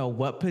I don't know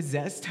what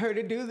possessed her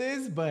to do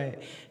this,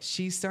 but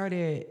she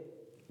started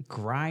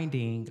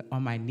grinding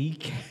on my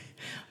kneecap.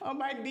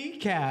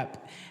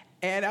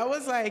 And I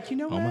was like, you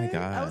know what? Oh my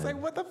God. I was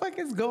like, what the fuck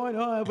is going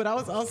on? But I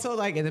was also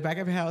like, in the back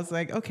of my head, I was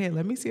like, okay,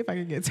 let me see if I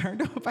can get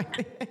turned on by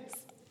this.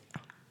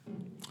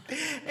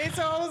 And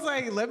so I was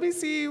like, let me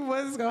see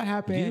what's going to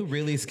happen. You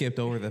really skipped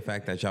over the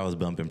fact that y'all was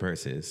bumping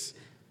purses.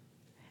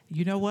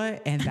 You know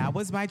what? And that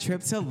was my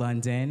trip to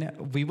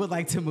London. We would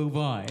like to move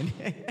on.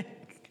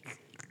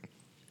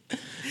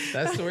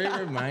 That story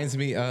reminds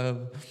me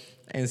of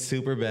in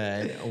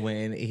Superbad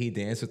when he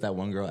danced with that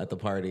one girl at the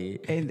party.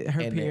 And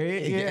her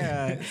period?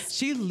 Yeah.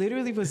 She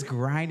literally was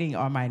grinding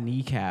on my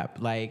kneecap.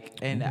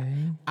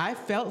 I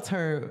felt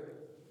her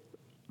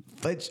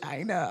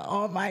vagina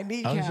on my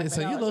kneecap. Oh, shit.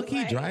 So you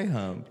low-key dry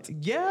humped.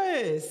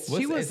 Yes.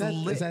 She was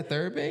lit. Is that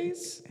third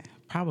base?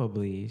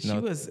 Probably.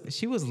 No.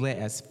 She was lit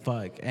as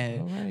fuck.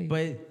 And right.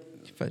 but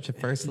your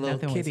first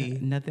little kitty.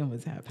 Nothing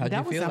was happening. How'd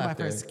that you feel was not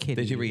after? my first kitty.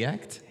 Did you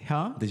react?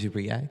 Huh? Did you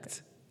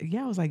react?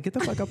 Yeah, I was like, get the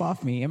fuck up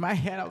off me. In my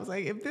head, I was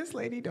like, if this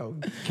lady don't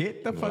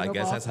get the fuck up off me. I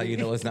guess that's how you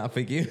know it's not for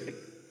you.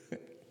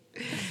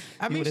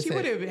 I mean,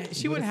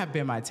 she would have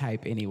been my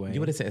type anyway. You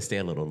would have said stay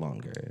a little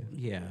longer.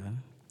 Yeah.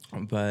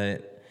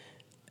 But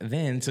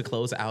then to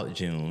close out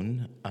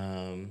June,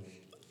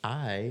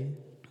 I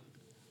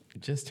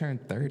just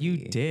turned 30. You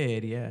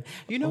did, yeah.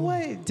 You know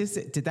what?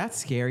 Did that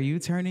scare you,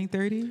 turning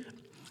 30?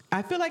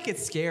 I feel like it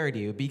scared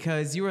you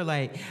because you were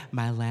like,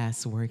 my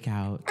last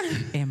workout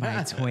in my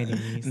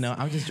 20s. No,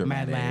 I'm just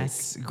dramatic. My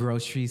last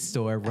grocery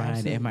store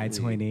run in my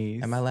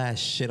 20s. And my last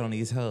shit on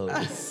these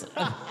hoes.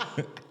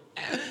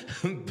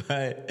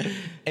 But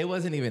it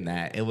wasn't even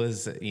that. It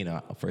was,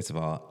 first of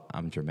all,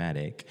 I'm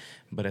dramatic.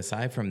 But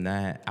aside from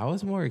that, I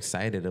was more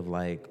excited of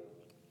like,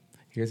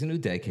 here's a new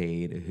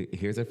decade.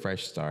 Here's a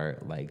fresh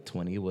start. Like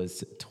 20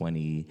 was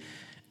 20.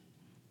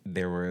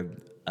 There were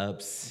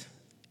ups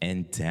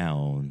and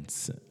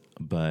downs.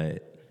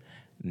 But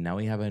now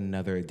we have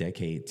another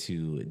decade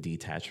to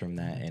detach from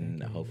that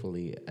and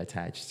hopefully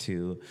attach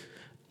to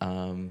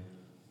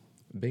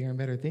bigger and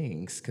better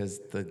things, because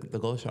the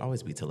goal should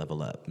always be to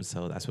level up.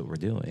 So that's what we're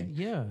doing.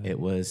 Yeah. It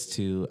was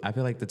I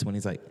feel like the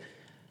 20s, like,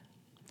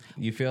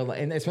 you feel like,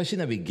 and especially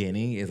in the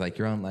beginning, is like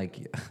you're on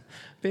like,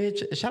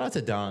 bitch, shout out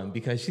to Dawn,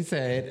 because she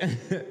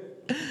said,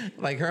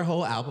 like, her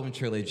whole album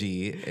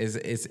trilogy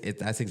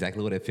that's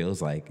exactly what it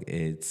feels like.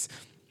 It's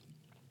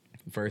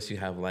first you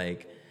have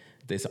like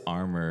this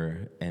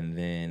armor, and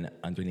then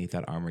underneath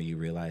that armor you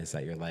realize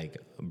that you're like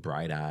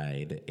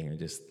bright-eyed and you're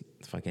just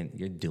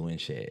you're doing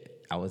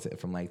shit. I was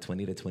from like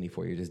 20 to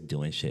 24, you're just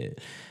doing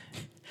shit.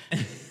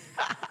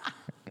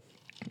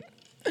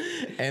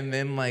 And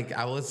then like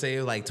I would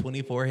say like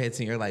 24 hits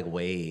and you're like,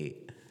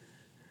 wait.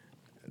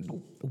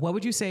 What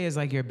would you say is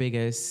like your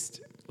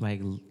biggest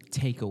like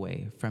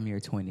takeaway from your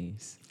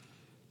 20s?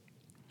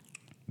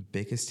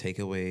 Biggest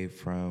takeaway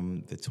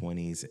from the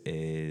 20s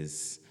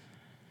is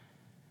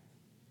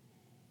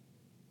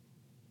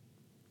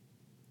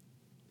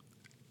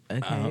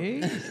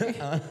okay.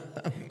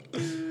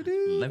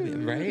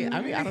 Right?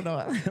 I mean, I don't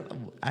know.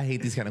 I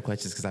hate these kind of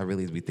questions because I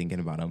really be thinking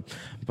about them.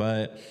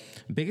 But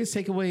biggest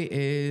takeaway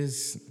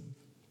is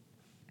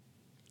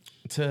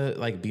to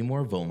like be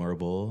more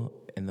vulnerable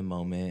in the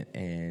moment,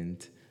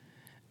 and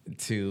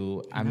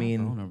to,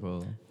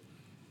 vulnerable.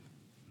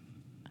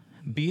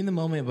 Be in the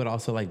moment, but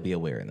also like be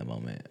aware in the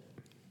moment.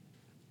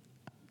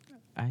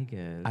 I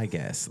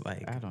guess.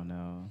 Like, I don't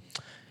know.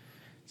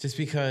 Just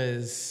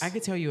because I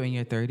could tell you in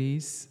your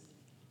 30s,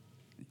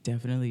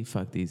 definitely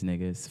fuck these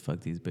niggas, fuck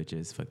these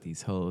bitches, fuck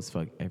these hoes,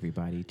 fuck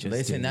everybody. Just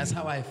listen, that's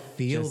how I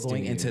feel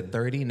going into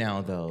 30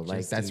 now, though.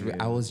 Like, that's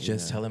I was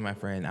just telling my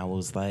friend, I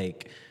was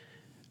like,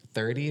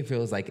 30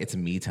 feels like it's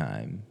me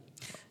time.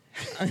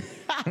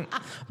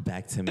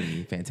 Back to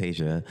me,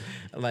 Fantasia.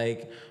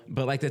 Like,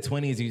 but like the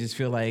 20s, you just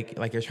feel like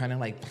you're trying to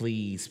like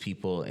please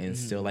people and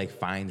still like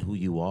find who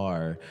you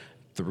are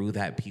through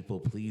that people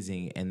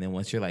pleasing. And then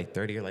once you're like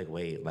 30, you're like,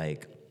 wait,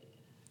 like,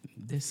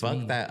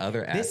 fuck that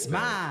other aspect. This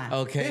mine.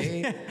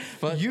 Okay.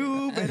 Fuck,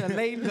 you better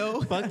lay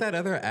low. Fuck that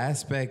other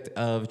aspect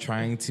of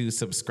trying to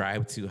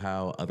subscribe to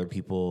how other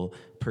people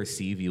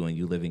perceive you and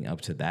you living up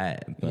to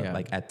that. But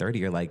like at 30,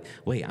 you're like,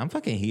 wait, I'm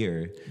fucking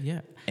here.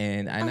 Yeah.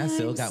 And I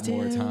still got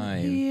more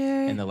time.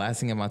 Here. And the last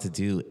thing I'm about to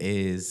do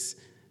is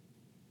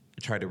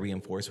try to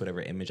reinforce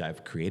whatever image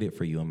I've created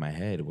for you in my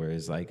head.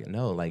 Whereas like,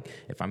 no, like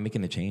if I'm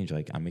making a change,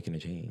 like I'm making a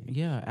change.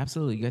 Yeah,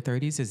 absolutely. Your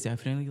 30s is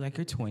definitely like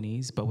your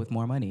 20s, but with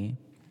more money.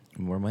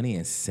 More money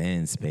and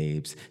sense,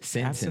 babes.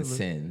 Sense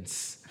Absolutely. and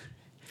sense.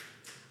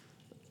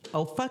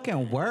 Oh,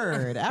 fucking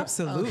word.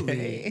 Absolutely.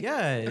 Okay.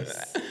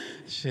 Yes.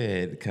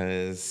 Shit,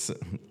 because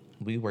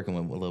we working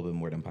with a little bit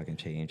more than pocket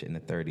change in the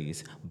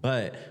 30s,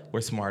 but we're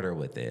smarter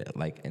with it.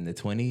 Like in the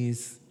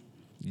 20s,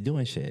 you're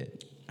doing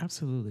shit.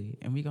 Absolutely.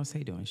 And we gonna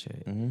stay doing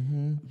shit.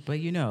 Mm-hmm.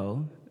 But you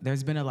know,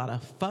 there's been a lot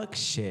of fuck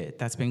shit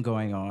that's been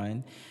going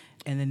on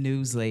in the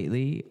news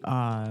lately.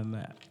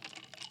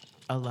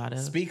 A lot of...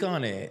 Speak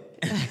on it.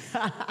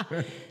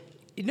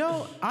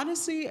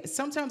 Honestly,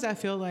 sometimes I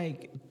feel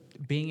like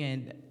being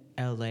in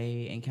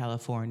LA and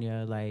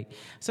California, like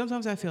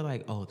sometimes I feel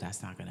like, oh,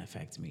 that's not gonna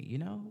affect me,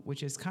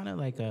 which is kind of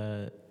like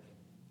I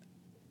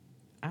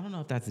don't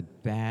know if that's a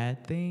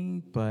bad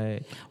thing,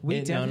 but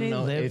we definitely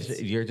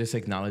lived. You're just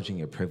acknowledging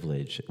your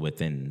privilege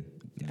within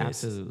this.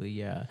 Absolutely,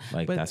 yeah.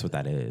 Like, but that's what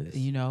that is.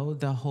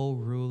 The whole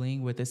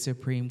ruling with the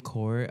Supreme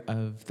Court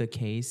of the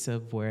case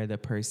of where the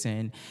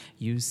person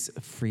used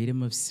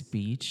freedom of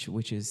speech,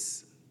 which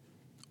is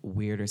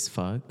weird as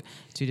fuck,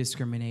 to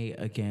discriminate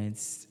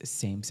against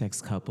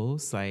same-sex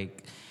couples.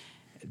 Like,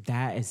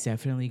 that is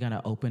definitely going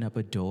to open up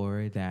a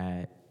door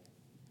that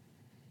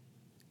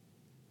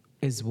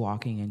is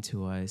walking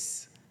into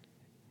us.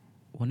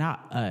 Well,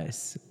 not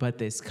us, but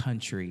this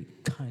country,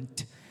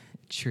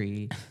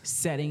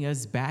 setting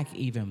us back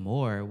even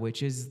more,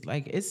 which is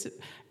like, it's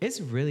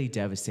really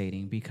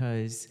devastating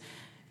because,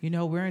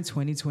 we're in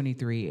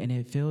 2023 and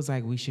it feels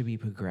like we should be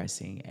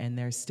progressing. And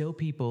there's still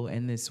people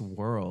in this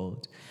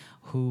world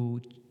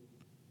who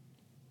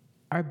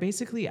are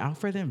basically out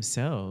for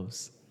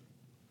themselves.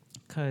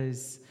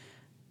 Because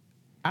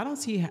I don't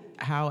see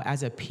how,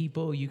 as a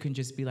people, you can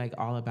just be like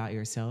all about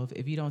yourself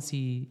if you don't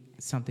see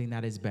something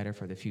that is better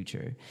for the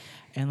future.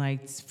 And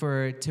like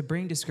to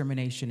bring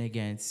discrimination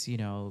against,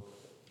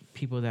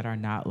 people that are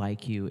not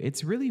like you,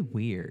 it's really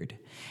weird.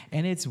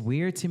 And it's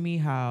weird to me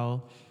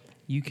how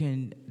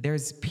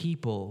there's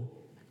people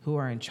who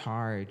are in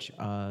charge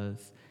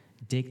of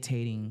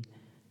dictating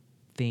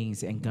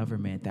things in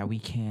government that we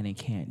can and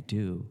can't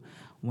do,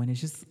 when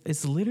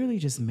it's literally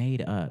just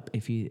made up.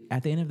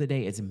 At the end of the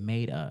day, it's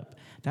made up.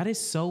 That is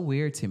so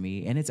weird to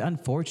me, and it's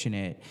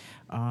unfortunate.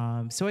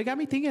 So it got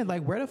me thinking,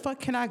 like, where the fuck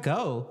can I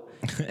go?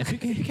 If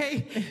you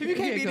can't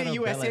be in the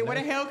USA, where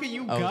the hell can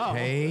you go?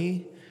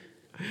 Okay.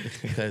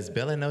 Because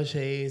Bella No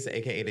Shades,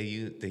 aka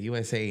the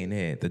USA, ain't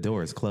it. The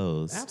door is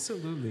closed.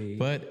 Absolutely.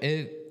 But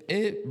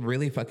it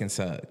really fucking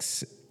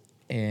sucks.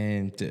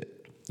 And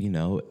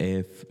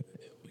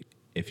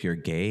if you're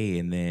gay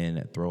and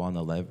then throw on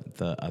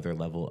the other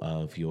level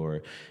of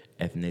your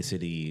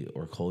ethnicity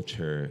or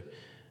culture,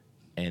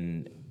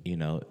 and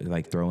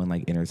like throw in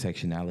like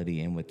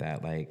intersectionality in with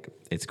that, like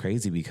it's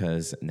crazy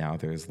because now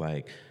there's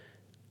like,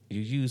 you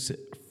use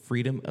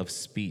freedom of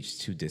speech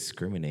to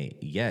discriminate.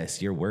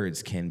 Yes, your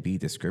words can be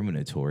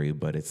discriminatory,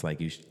 but it's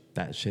like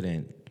that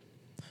shouldn't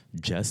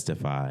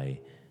justify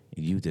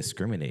you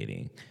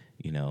discriminating,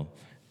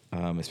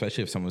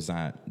 especially if someone's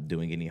not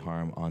doing any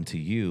harm onto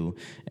you.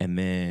 And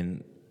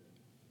then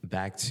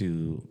back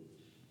to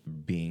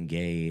being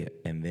gay,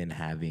 and then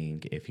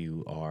having, if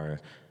you are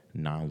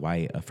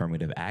non-white,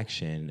 affirmative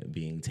action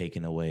being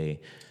taken away.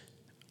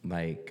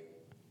 Like,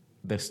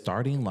 the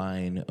starting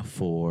line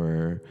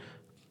for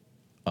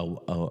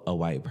a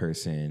white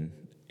person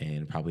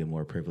in probably a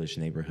more privileged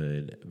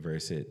neighborhood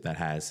versus that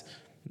has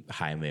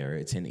high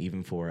merits, and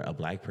even for a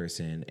black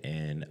person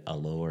in a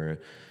lower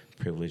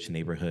privileged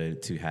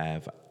neighborhood to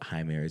have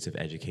high merits of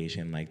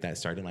education, like that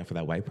starting line for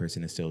that white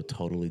person is still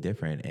totally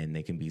different, and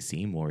they can be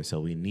seen more. So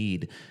we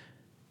need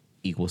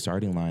equal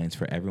starting lines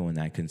for everyone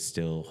that can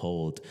still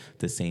hold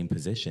the same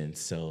position.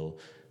 So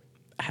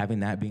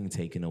having that being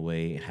taken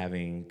away,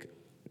 having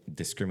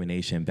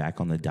discrimination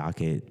back on the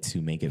docket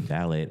to make it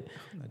valid.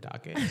 On the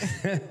docket.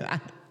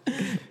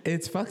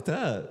 It's fucked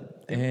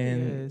up.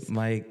 And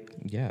like,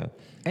 yeah.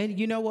 And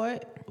you know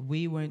what?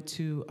 We went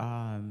to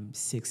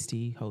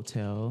 60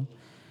 Hotel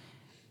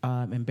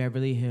in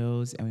Beverly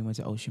Hills, and we went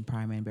to Ocean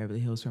Prime in Beverly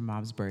Hills for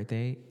Mom's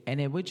birthday. And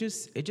it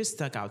just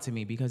stuck out to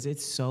me because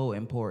it's so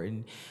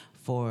important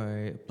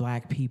for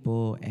Black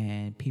people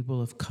and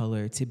people of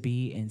color to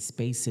be in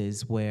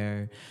spaces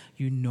where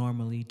you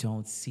normally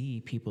don't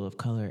see people of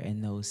color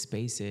in those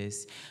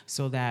spaces,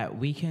 so that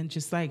we can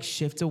just like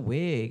shift a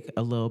wig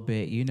a little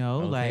bit,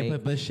 Okay,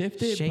 like but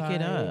shift it, shake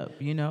it up,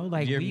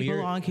 like we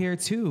belong here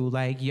too.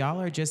 Like,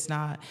 y'all are just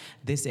not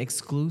this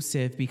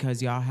exclusive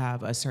because y'all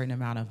have a certain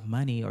amount of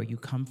money or you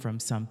come from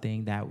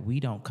something that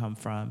we don't come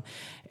from.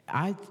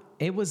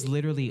 It was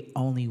literally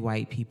only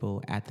white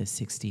people at the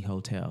 60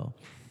 Hotel.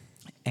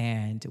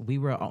 And we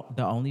were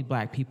the only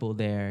Black people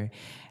there.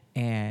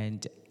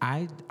 And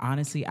I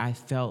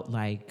felt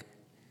like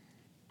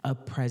a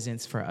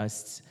presence for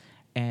us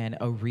and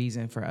a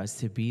reason for us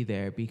to be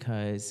there,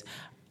 because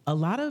a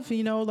lot of,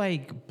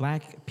 like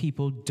Black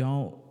people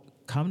don't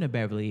come to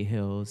Beverly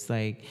Hills.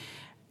 Like,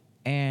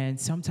 and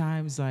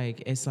sometimes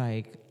like, it's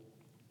like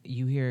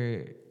you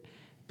hear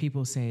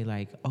people say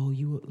like, oh,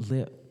 you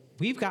live.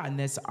 We've gotten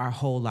this our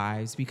whole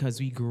lives because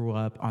we grew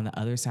up on the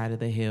other side of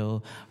the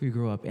hill. We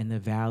grew up in the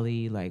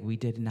valley. Like, we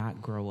did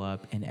not grow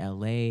up in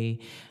LA.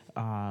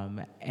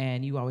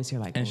 And you always hear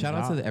like, and shout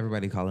out to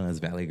everybody calling us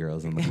Valley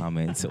Girls in the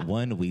comments.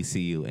 One, we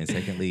see you. And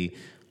secondly,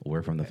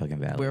 we're from the fucking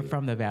valley. We're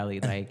from the valley.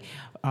 Like,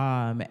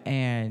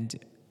 and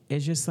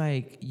it's just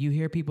like, you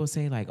hear people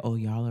say like, oh,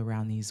 y'all are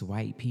around these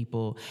white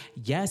people.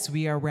 Yes,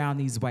 we are around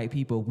these white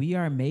people. We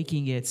are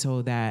making it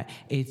so that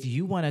if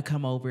you want to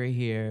come over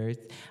here,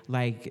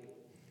 like,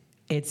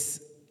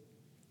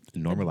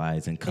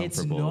 normalized and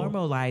comfortable. It's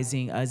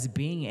normalizing us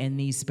being in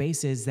these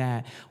spaces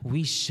that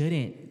we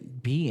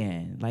shouldn't be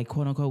in, like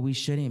quote unquote, we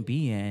shouldn't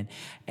be in.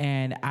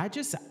 And I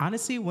just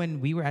honestly, when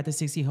we were at the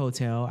 60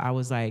 Hotel, I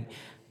was like,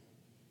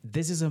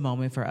 this is a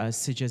moment for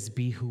us to just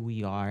be who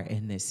we are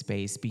in this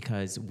space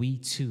because we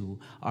too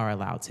are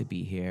allowed to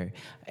be here.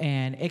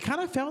 And it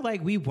kind of felt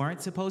like we weren't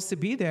supposed to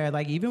be there.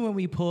 Like even when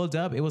we pulled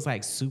up, it was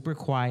like super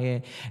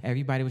quiet.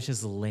 Everybody was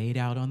just laid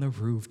out on the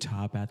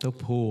rooftop at the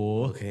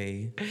pool.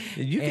 Okay.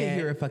 You can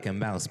hear a fucking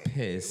mouse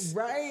piss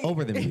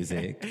over the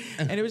music.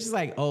 And it was just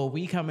like, oh,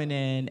 we coming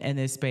in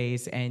this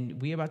space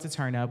and we about to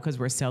turn up because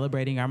we're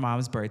celebrating our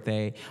mom's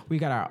birthday. We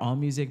got our own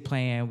music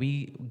playing.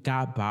 We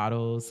got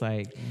bottles.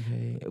 Like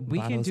we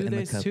can do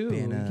this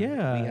too.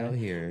 Yeah. We out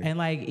here. And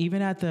like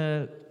even at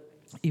the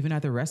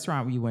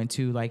restaurant we went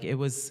to, like it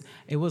was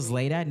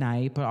late at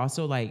night, but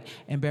also like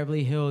in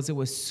Beverly Hills, it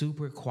was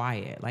super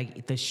quiet.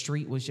 Like the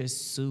street was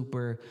just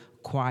super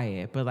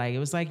quiet, but like it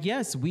was like,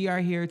 yes, we are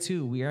here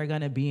too. We are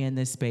gonna be in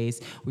this space.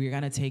 We are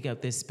gonna take up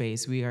this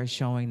space. We are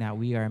showing that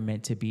we are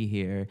meant to be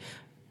here,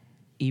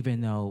 even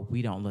though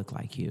we don't look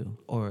like you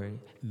or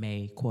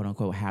may quote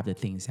unquote have the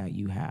things that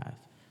you have.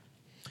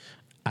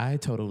 I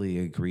totally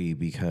agree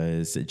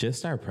because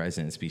just our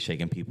presence be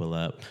shaking people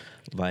up.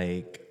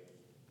 Like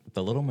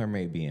the Little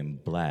Mermaid being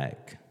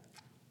black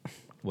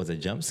was a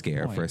jump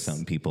scare for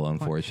some people,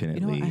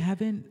 unfortunately. You know, I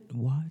haven't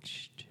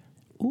watched.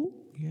 Ooh,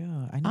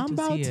 yeah, I need I'm to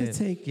about see to it.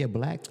 take your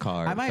black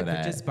card. I might for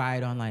that. just buy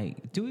it on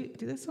like. Do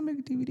they still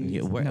make DVDs?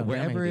 Yeah,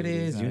 wherever it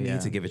is, you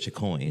need to give it your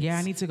coins. Yeah,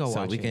 I need to go watch it.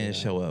 So we can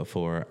show up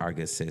for our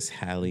good sis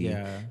Hallie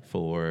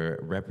for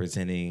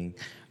representing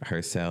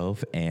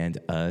herself and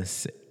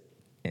us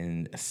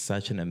in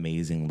such an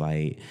amazing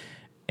light.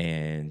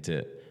 And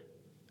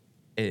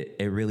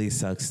it really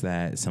sucks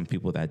that some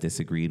people that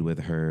disagreed with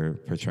her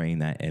portraying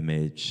that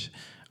image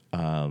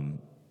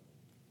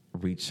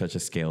reached such a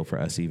scale for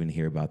us to even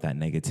hear about that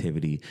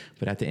negativity.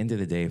 But at the end of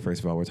the day,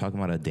 first of all, we're talking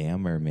about a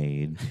damn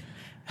mermaid.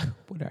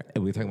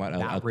 We're talking about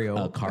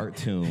a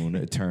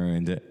cartoon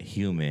turned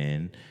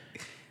human.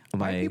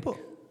 Like people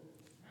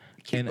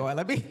keep going.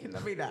 Let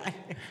me die.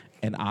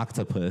 An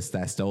octopus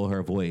that stole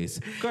her voice.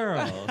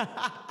 Girl.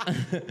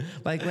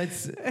 Like,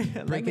 let's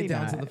break it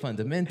down to the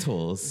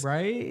fundamentals.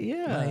 Right?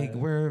 Yeah. Like,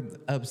 we're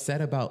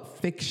upset about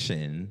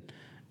fiction,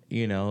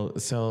 you know?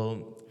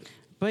 So.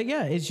 But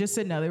yeah, it's just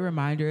another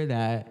reminder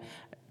that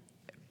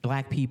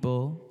black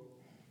people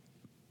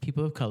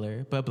of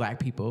color, but black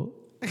people,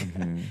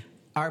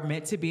 are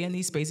meant to be in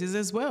these spaces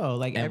as well.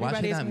 Like and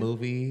watching that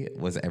movie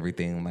was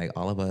everything. Like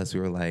all of us, we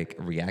were like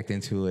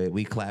reacting to it.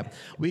 We clapped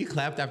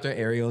after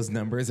Ariel's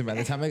numbers, and by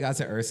the time I got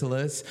to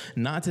Ursula's,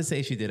 not to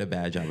say she did a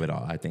bad job at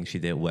all. I think she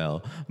did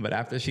well. But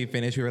after she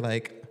finished, we were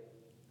like,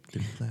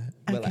 did we clap?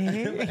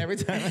 Okay. But like, every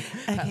time,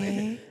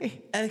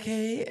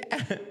 okay.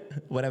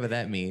 Whatever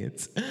that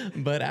means.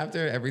 But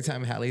after every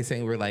time Hallie's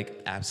saying, we're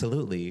like,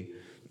 absolutely,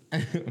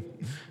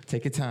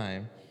 take your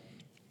time.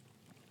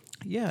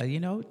 Yeah, you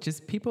know,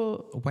 just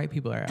white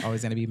people are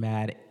always going to be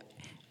mad,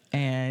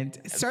 and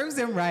it serves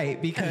them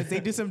right because they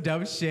do some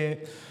dumb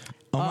shit.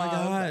 Oh my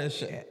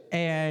gosh.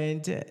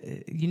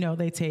 And, you know,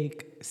 they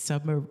take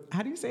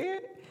how do you say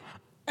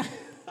it?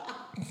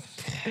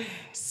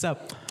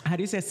 How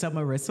do you say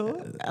submersible?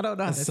 I don't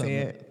know how to say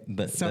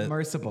it.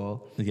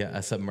 Submersible.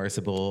 A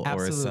submersible.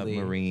 Absolutely. Or a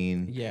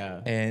submarine. Yeah.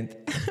 And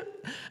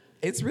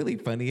it's really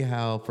funny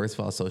how, first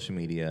of all, social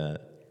media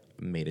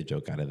made a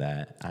joke out of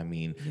that. I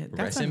mean,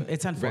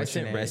 it's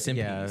unfortunate. Rest in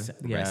peace.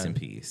 Rest in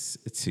peace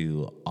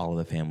to all of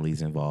the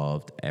families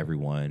involved,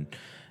 everyone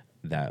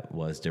that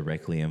was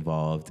directly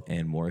involved,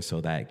 and more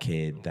so that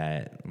kid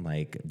that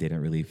like didn't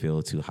really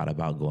feel too hot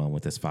about going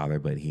with his father,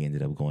 but he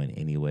ended up going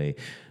anyway.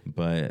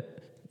 But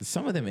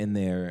some of them in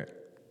there,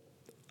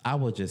 I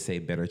will just say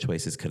better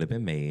choices could have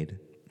been made.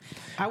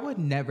 I would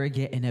never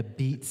get in a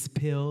Beats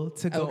pill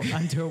to go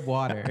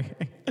underwater.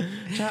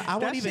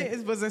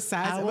 Shit was the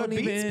size of a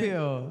Beats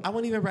pill. I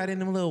won't even ride in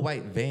them little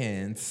white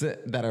vans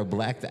that are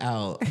blacked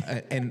out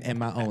in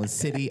my own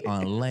city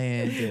on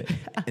land.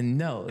 And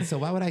no, so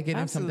why would I get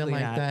in something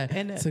like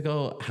that to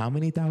go how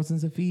many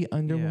thousands of feet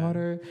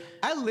underwater? Yeah.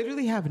 I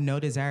literally have no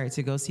desire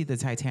to go see the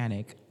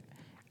Titanic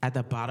at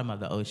the bottom of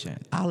the ocean.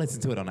 I'll listen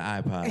to it on the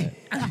iPod.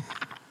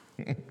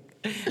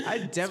 I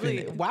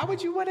definitely. Why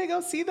would you want to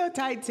go see the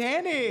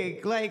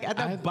Titanic, like at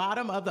the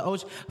bottom of the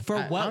ocean? For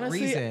what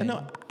reason?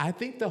 No, I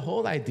think the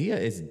whole idea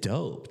is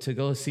dope to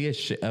go see I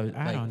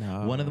don't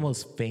know. One of the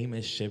most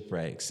famous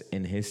shipwrecks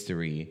in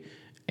history,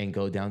 and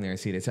go down there and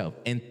see it itself.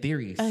 In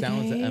theory,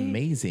 sounds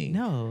amazing.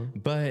 No,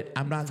 but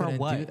I'm not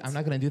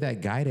gonna do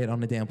that guided on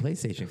the damn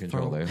PlayStation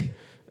controller.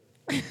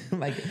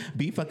 Like,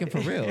 be fucking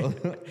for real.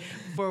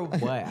 For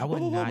what? I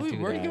would not do that.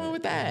 Where are you going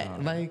with that?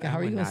 No, like, how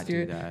are you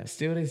going to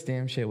steal this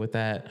damn shit with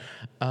that?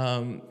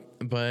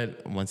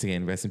 But once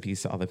again, rest in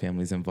peace to all the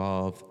families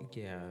involved.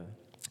 Yeah.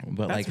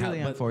 But that's like,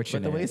 really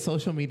unfortunate. But the way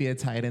social media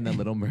tied in the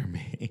Little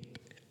Mermaid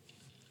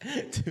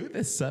to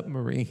the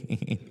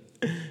submarine,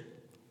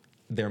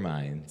 their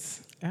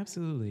minds.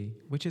 Absolutely.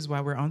 Which is why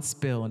we're on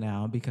spill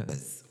now,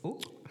 because...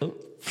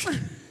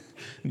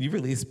 You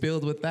really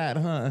spilled with that,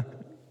 huh?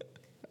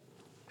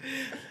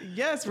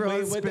 Yes, bro.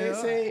 Wait, what they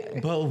say?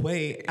 But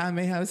wait, I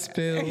may have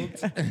spilled.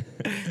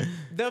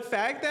 The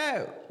fact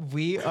that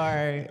we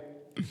are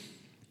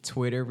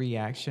Twitter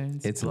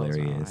reactions, It's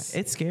hilarious.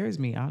 It scares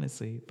me,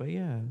 honestly. But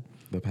yeah.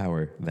 The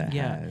power that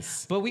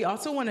has. But we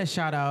also want to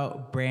shout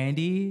out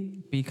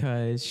Brandy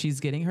because she's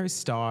getting her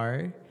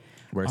star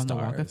We're on the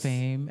Walk of stars.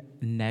 Fame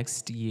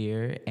next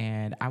year,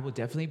 and I will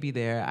definitely be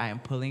there. I am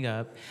pulling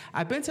up.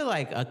 I've been to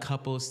like a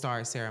couple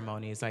star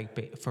ceremonies,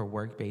 like for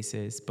work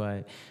basis,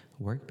 but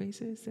work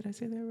basis? Did I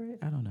say that right?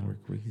 I don't know.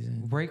 Work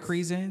reasons. Work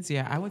reasons.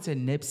 Yeah, I went to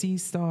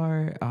Nipsey's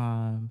star.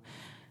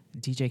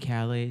 DJ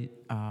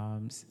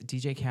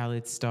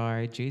Khaled's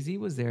star. Jay-Z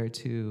was there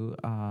too.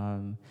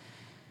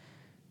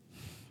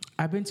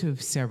 I've been to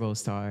several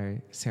star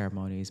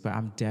ceremonies, but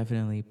I'm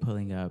definitely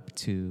pulling up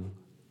to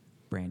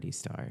Brandy's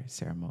star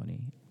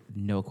ceremony.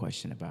 No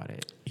question about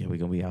it. Yeah, we're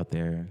going to be out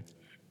there.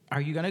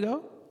 Are you going to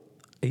go?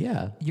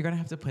 Yeah. You're going to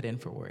have to put in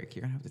for work.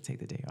 You're going to have to take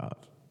the day off.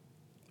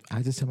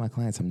 I just tell my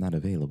clients I'm not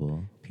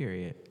available.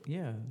 Period.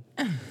 Yeah.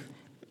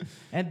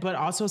 But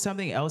also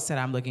something else that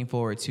I'm looking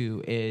forward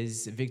to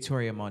is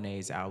Victoria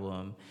Monet's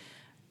album.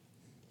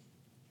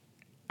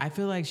 I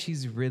feel like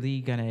she's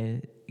really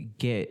gonna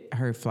get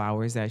her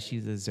flowers that she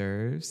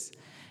deserves.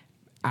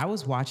 I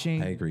was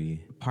watching I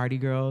agree. Party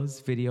Girl's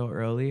video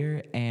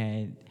earlier,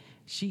 and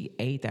she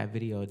ate that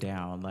video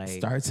down. Like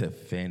Start to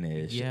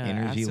finish. Yeah,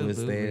 Energy was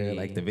there. absolutely.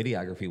 Like the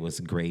videography was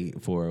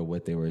great for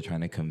what they were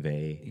trying to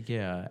convey.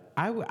 Yeah,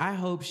 I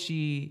hope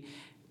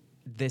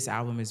this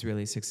album is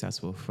really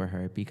successful for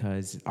her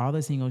because all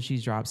the singles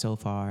she's dropped so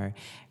far,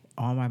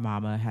 All My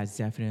Mama has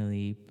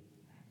definitely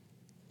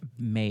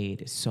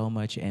made so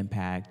much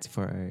impact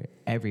for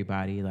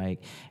everybody.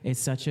 Like it's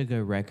such a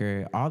good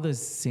record. All the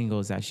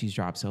singles that she's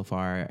dropped so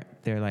far,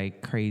 they're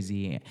like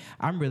crazy.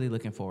 I'm really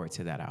looking forward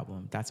to that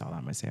album. That's all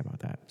I'm gonna say about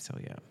that. So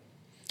yeah.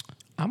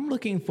 I'm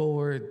looking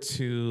forward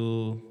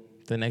to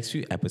the next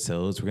few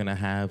episodes. We're going to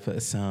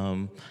have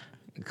some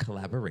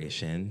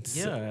collaborations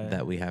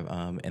that we have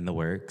in the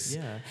works.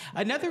 Yeah.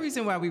 Another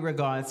reason why we were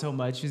gone so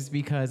much is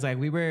because like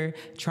we were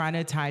trying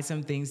to tie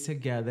some things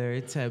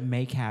together to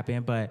make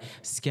happen, but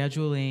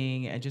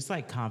scheduling and just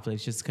like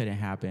conflicts just couldn't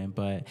happen.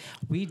 But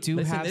we do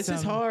have this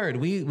is hard.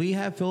 We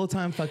have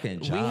full-time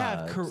fucking jobs. We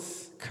have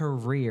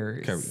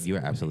careers.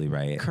 You're absolutely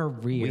right.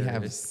 Careers. We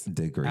have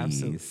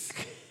degrees.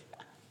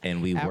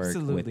 And we work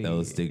with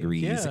those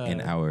degrees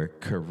in our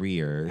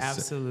careers.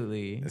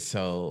 Absolutely.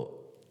 So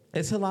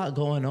it's a lot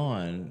going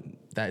on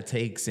that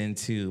takes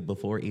into,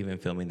 before even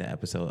filming the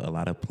episode, a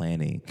lot of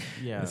planning.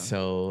 Yeah.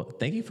 So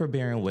thank you for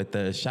bearing with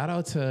us. Shout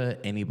out to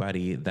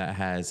anybody that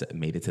has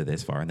made it to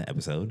this far in the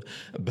episode.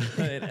 But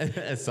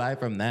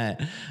aside from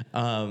that,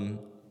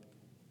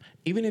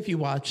 even if you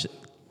watch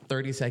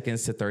 30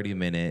 seconds to 30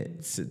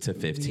 minutes to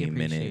 15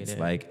 minutes,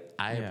 like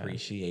I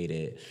appreciate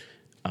it.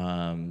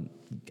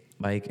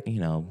 Like, you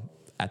know,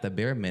 at the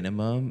bare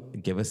minimum,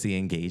 give us the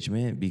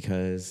engagement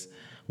because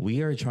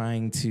we are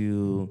trying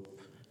to,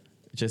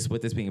 just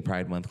with this being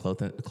Pride Month,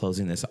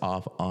 closing this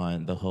off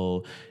on the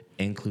whole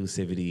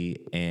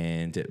inclusivity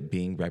and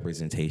being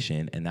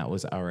representation. And that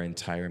was our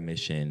entire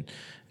mission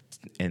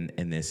in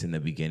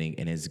the beginning.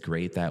 And it's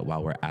great that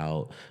while we're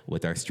out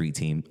with our street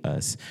team,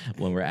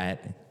 when we're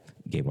at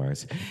gay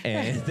bars,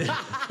 and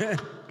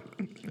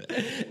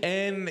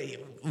and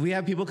we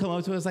have people come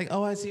up to us like,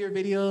 oh, I see your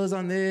videos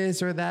on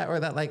this or that or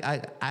that. Like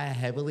I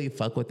heavily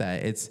fuck with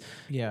that. It's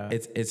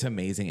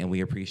amazing. And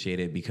we appreciate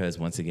it because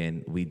once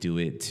again, we do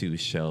it to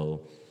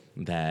show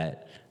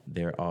that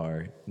there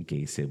are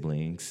gay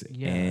siblings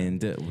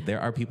and there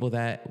are people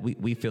that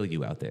we feel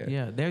you out there.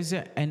 Yeah.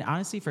 And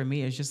honestly for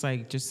me, it's just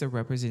the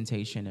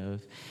representation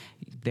of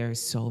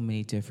there's so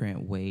many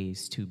different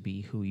ways to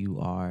be who you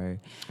are.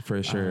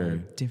 For sure.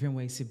 Different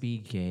ways to be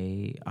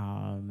gay.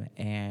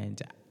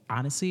 And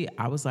honestly,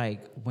 I was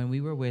like, when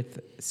we were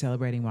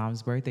celebrating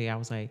Mom's birthday, I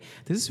was like,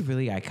 this is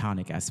really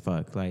iconic as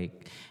fuck.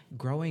 Like,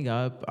 growing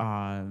up,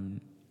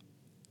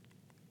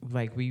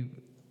 like we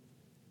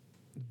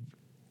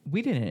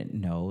didn't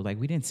know, like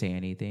we didn't say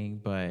anything,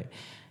 but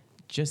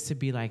just to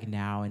be like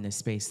now in the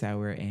space that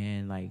we're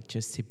in, like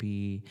just to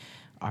be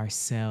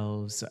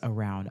ourselves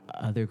around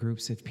other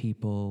groups of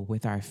people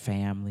with our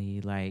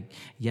family, like,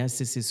 yes,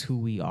 this is who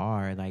we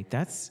are. Like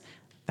that's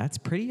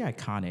pretty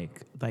iconic.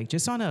 Like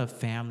just on a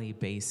family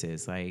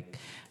basis, like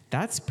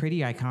that's pretty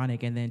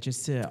iconic. And then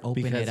just to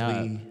open it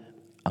up. We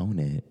own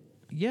it.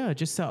 Yeah,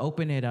 just to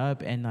open it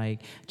up and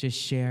like just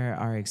share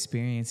our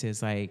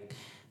experiences, like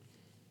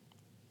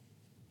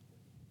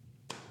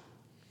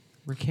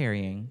we're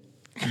carrying.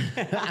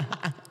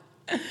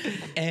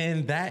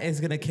 And that is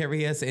going to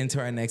carry us into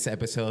our next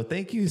episode.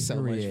 Thank you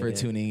so much for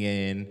tuning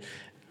in.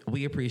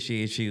 We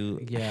appreciate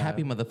you. Yeah.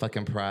 Happy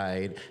motherfucking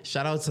Pride.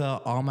 Shout out to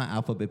all my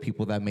alphabet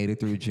people that made it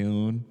through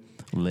June.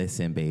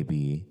 Listen,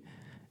 baby.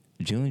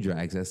 June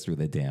drags us through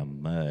the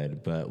damn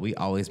mud, but we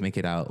always make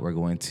it out. We're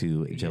going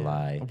to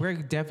July. We're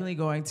definitely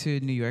going to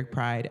New York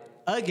Pride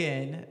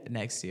again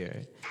next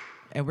year.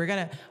 And we're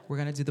gonna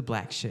do the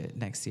black shit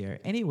next year.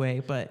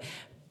 Anyway, but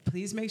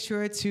Please make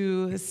sure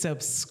to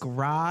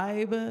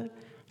subscribe.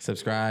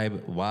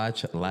 Subscribe,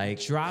 watch,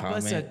 like, Drop comment.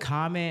 us a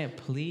comment.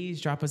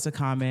 Please drop us a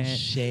comment.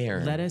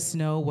 Share. Let us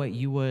know what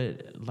you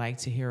would like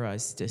to hear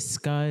us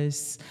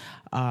discuss,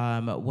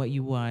 what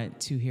you want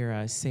to hear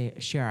us say,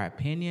 share our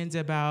opinions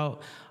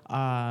about.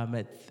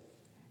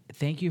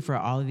 Thank you for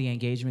all of the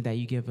engagement that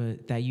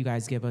you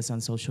guys give us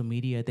on social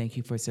media. Thank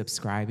you for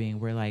subscribing.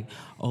 We're like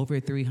over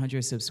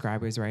 300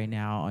 subscribers right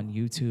now on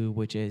YouTube,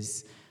 which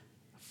is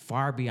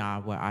far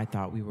beyond what I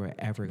thought we were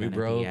ever going to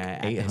be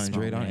at. We broke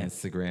 800 on moment.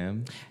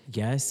 Instagram.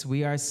 Yes,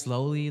 we are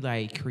slowly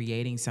like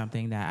creating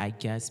something that I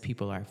guess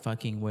people are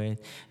fucking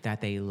with,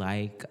 that they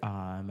like.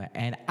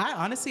 And I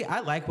honestly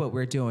like what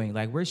we're doing.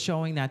 Like, we're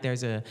showing that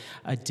there's a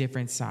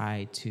different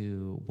side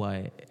to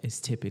what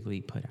is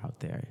typically put out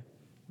there.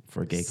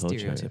 For gay culture.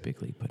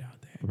 Stereotypically put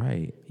out there.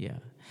 Right. Yeah.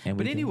 And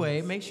but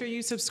anyway, make sure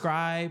you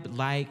subscribe,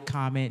 like,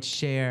 comment,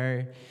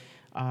 share,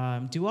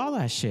 do all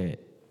that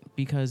shit,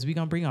 because we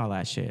gonna bring all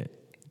that shit.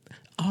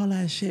 All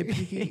that shit,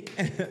 Pinky.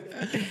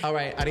 All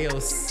right,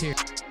 adios.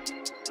 Cheers.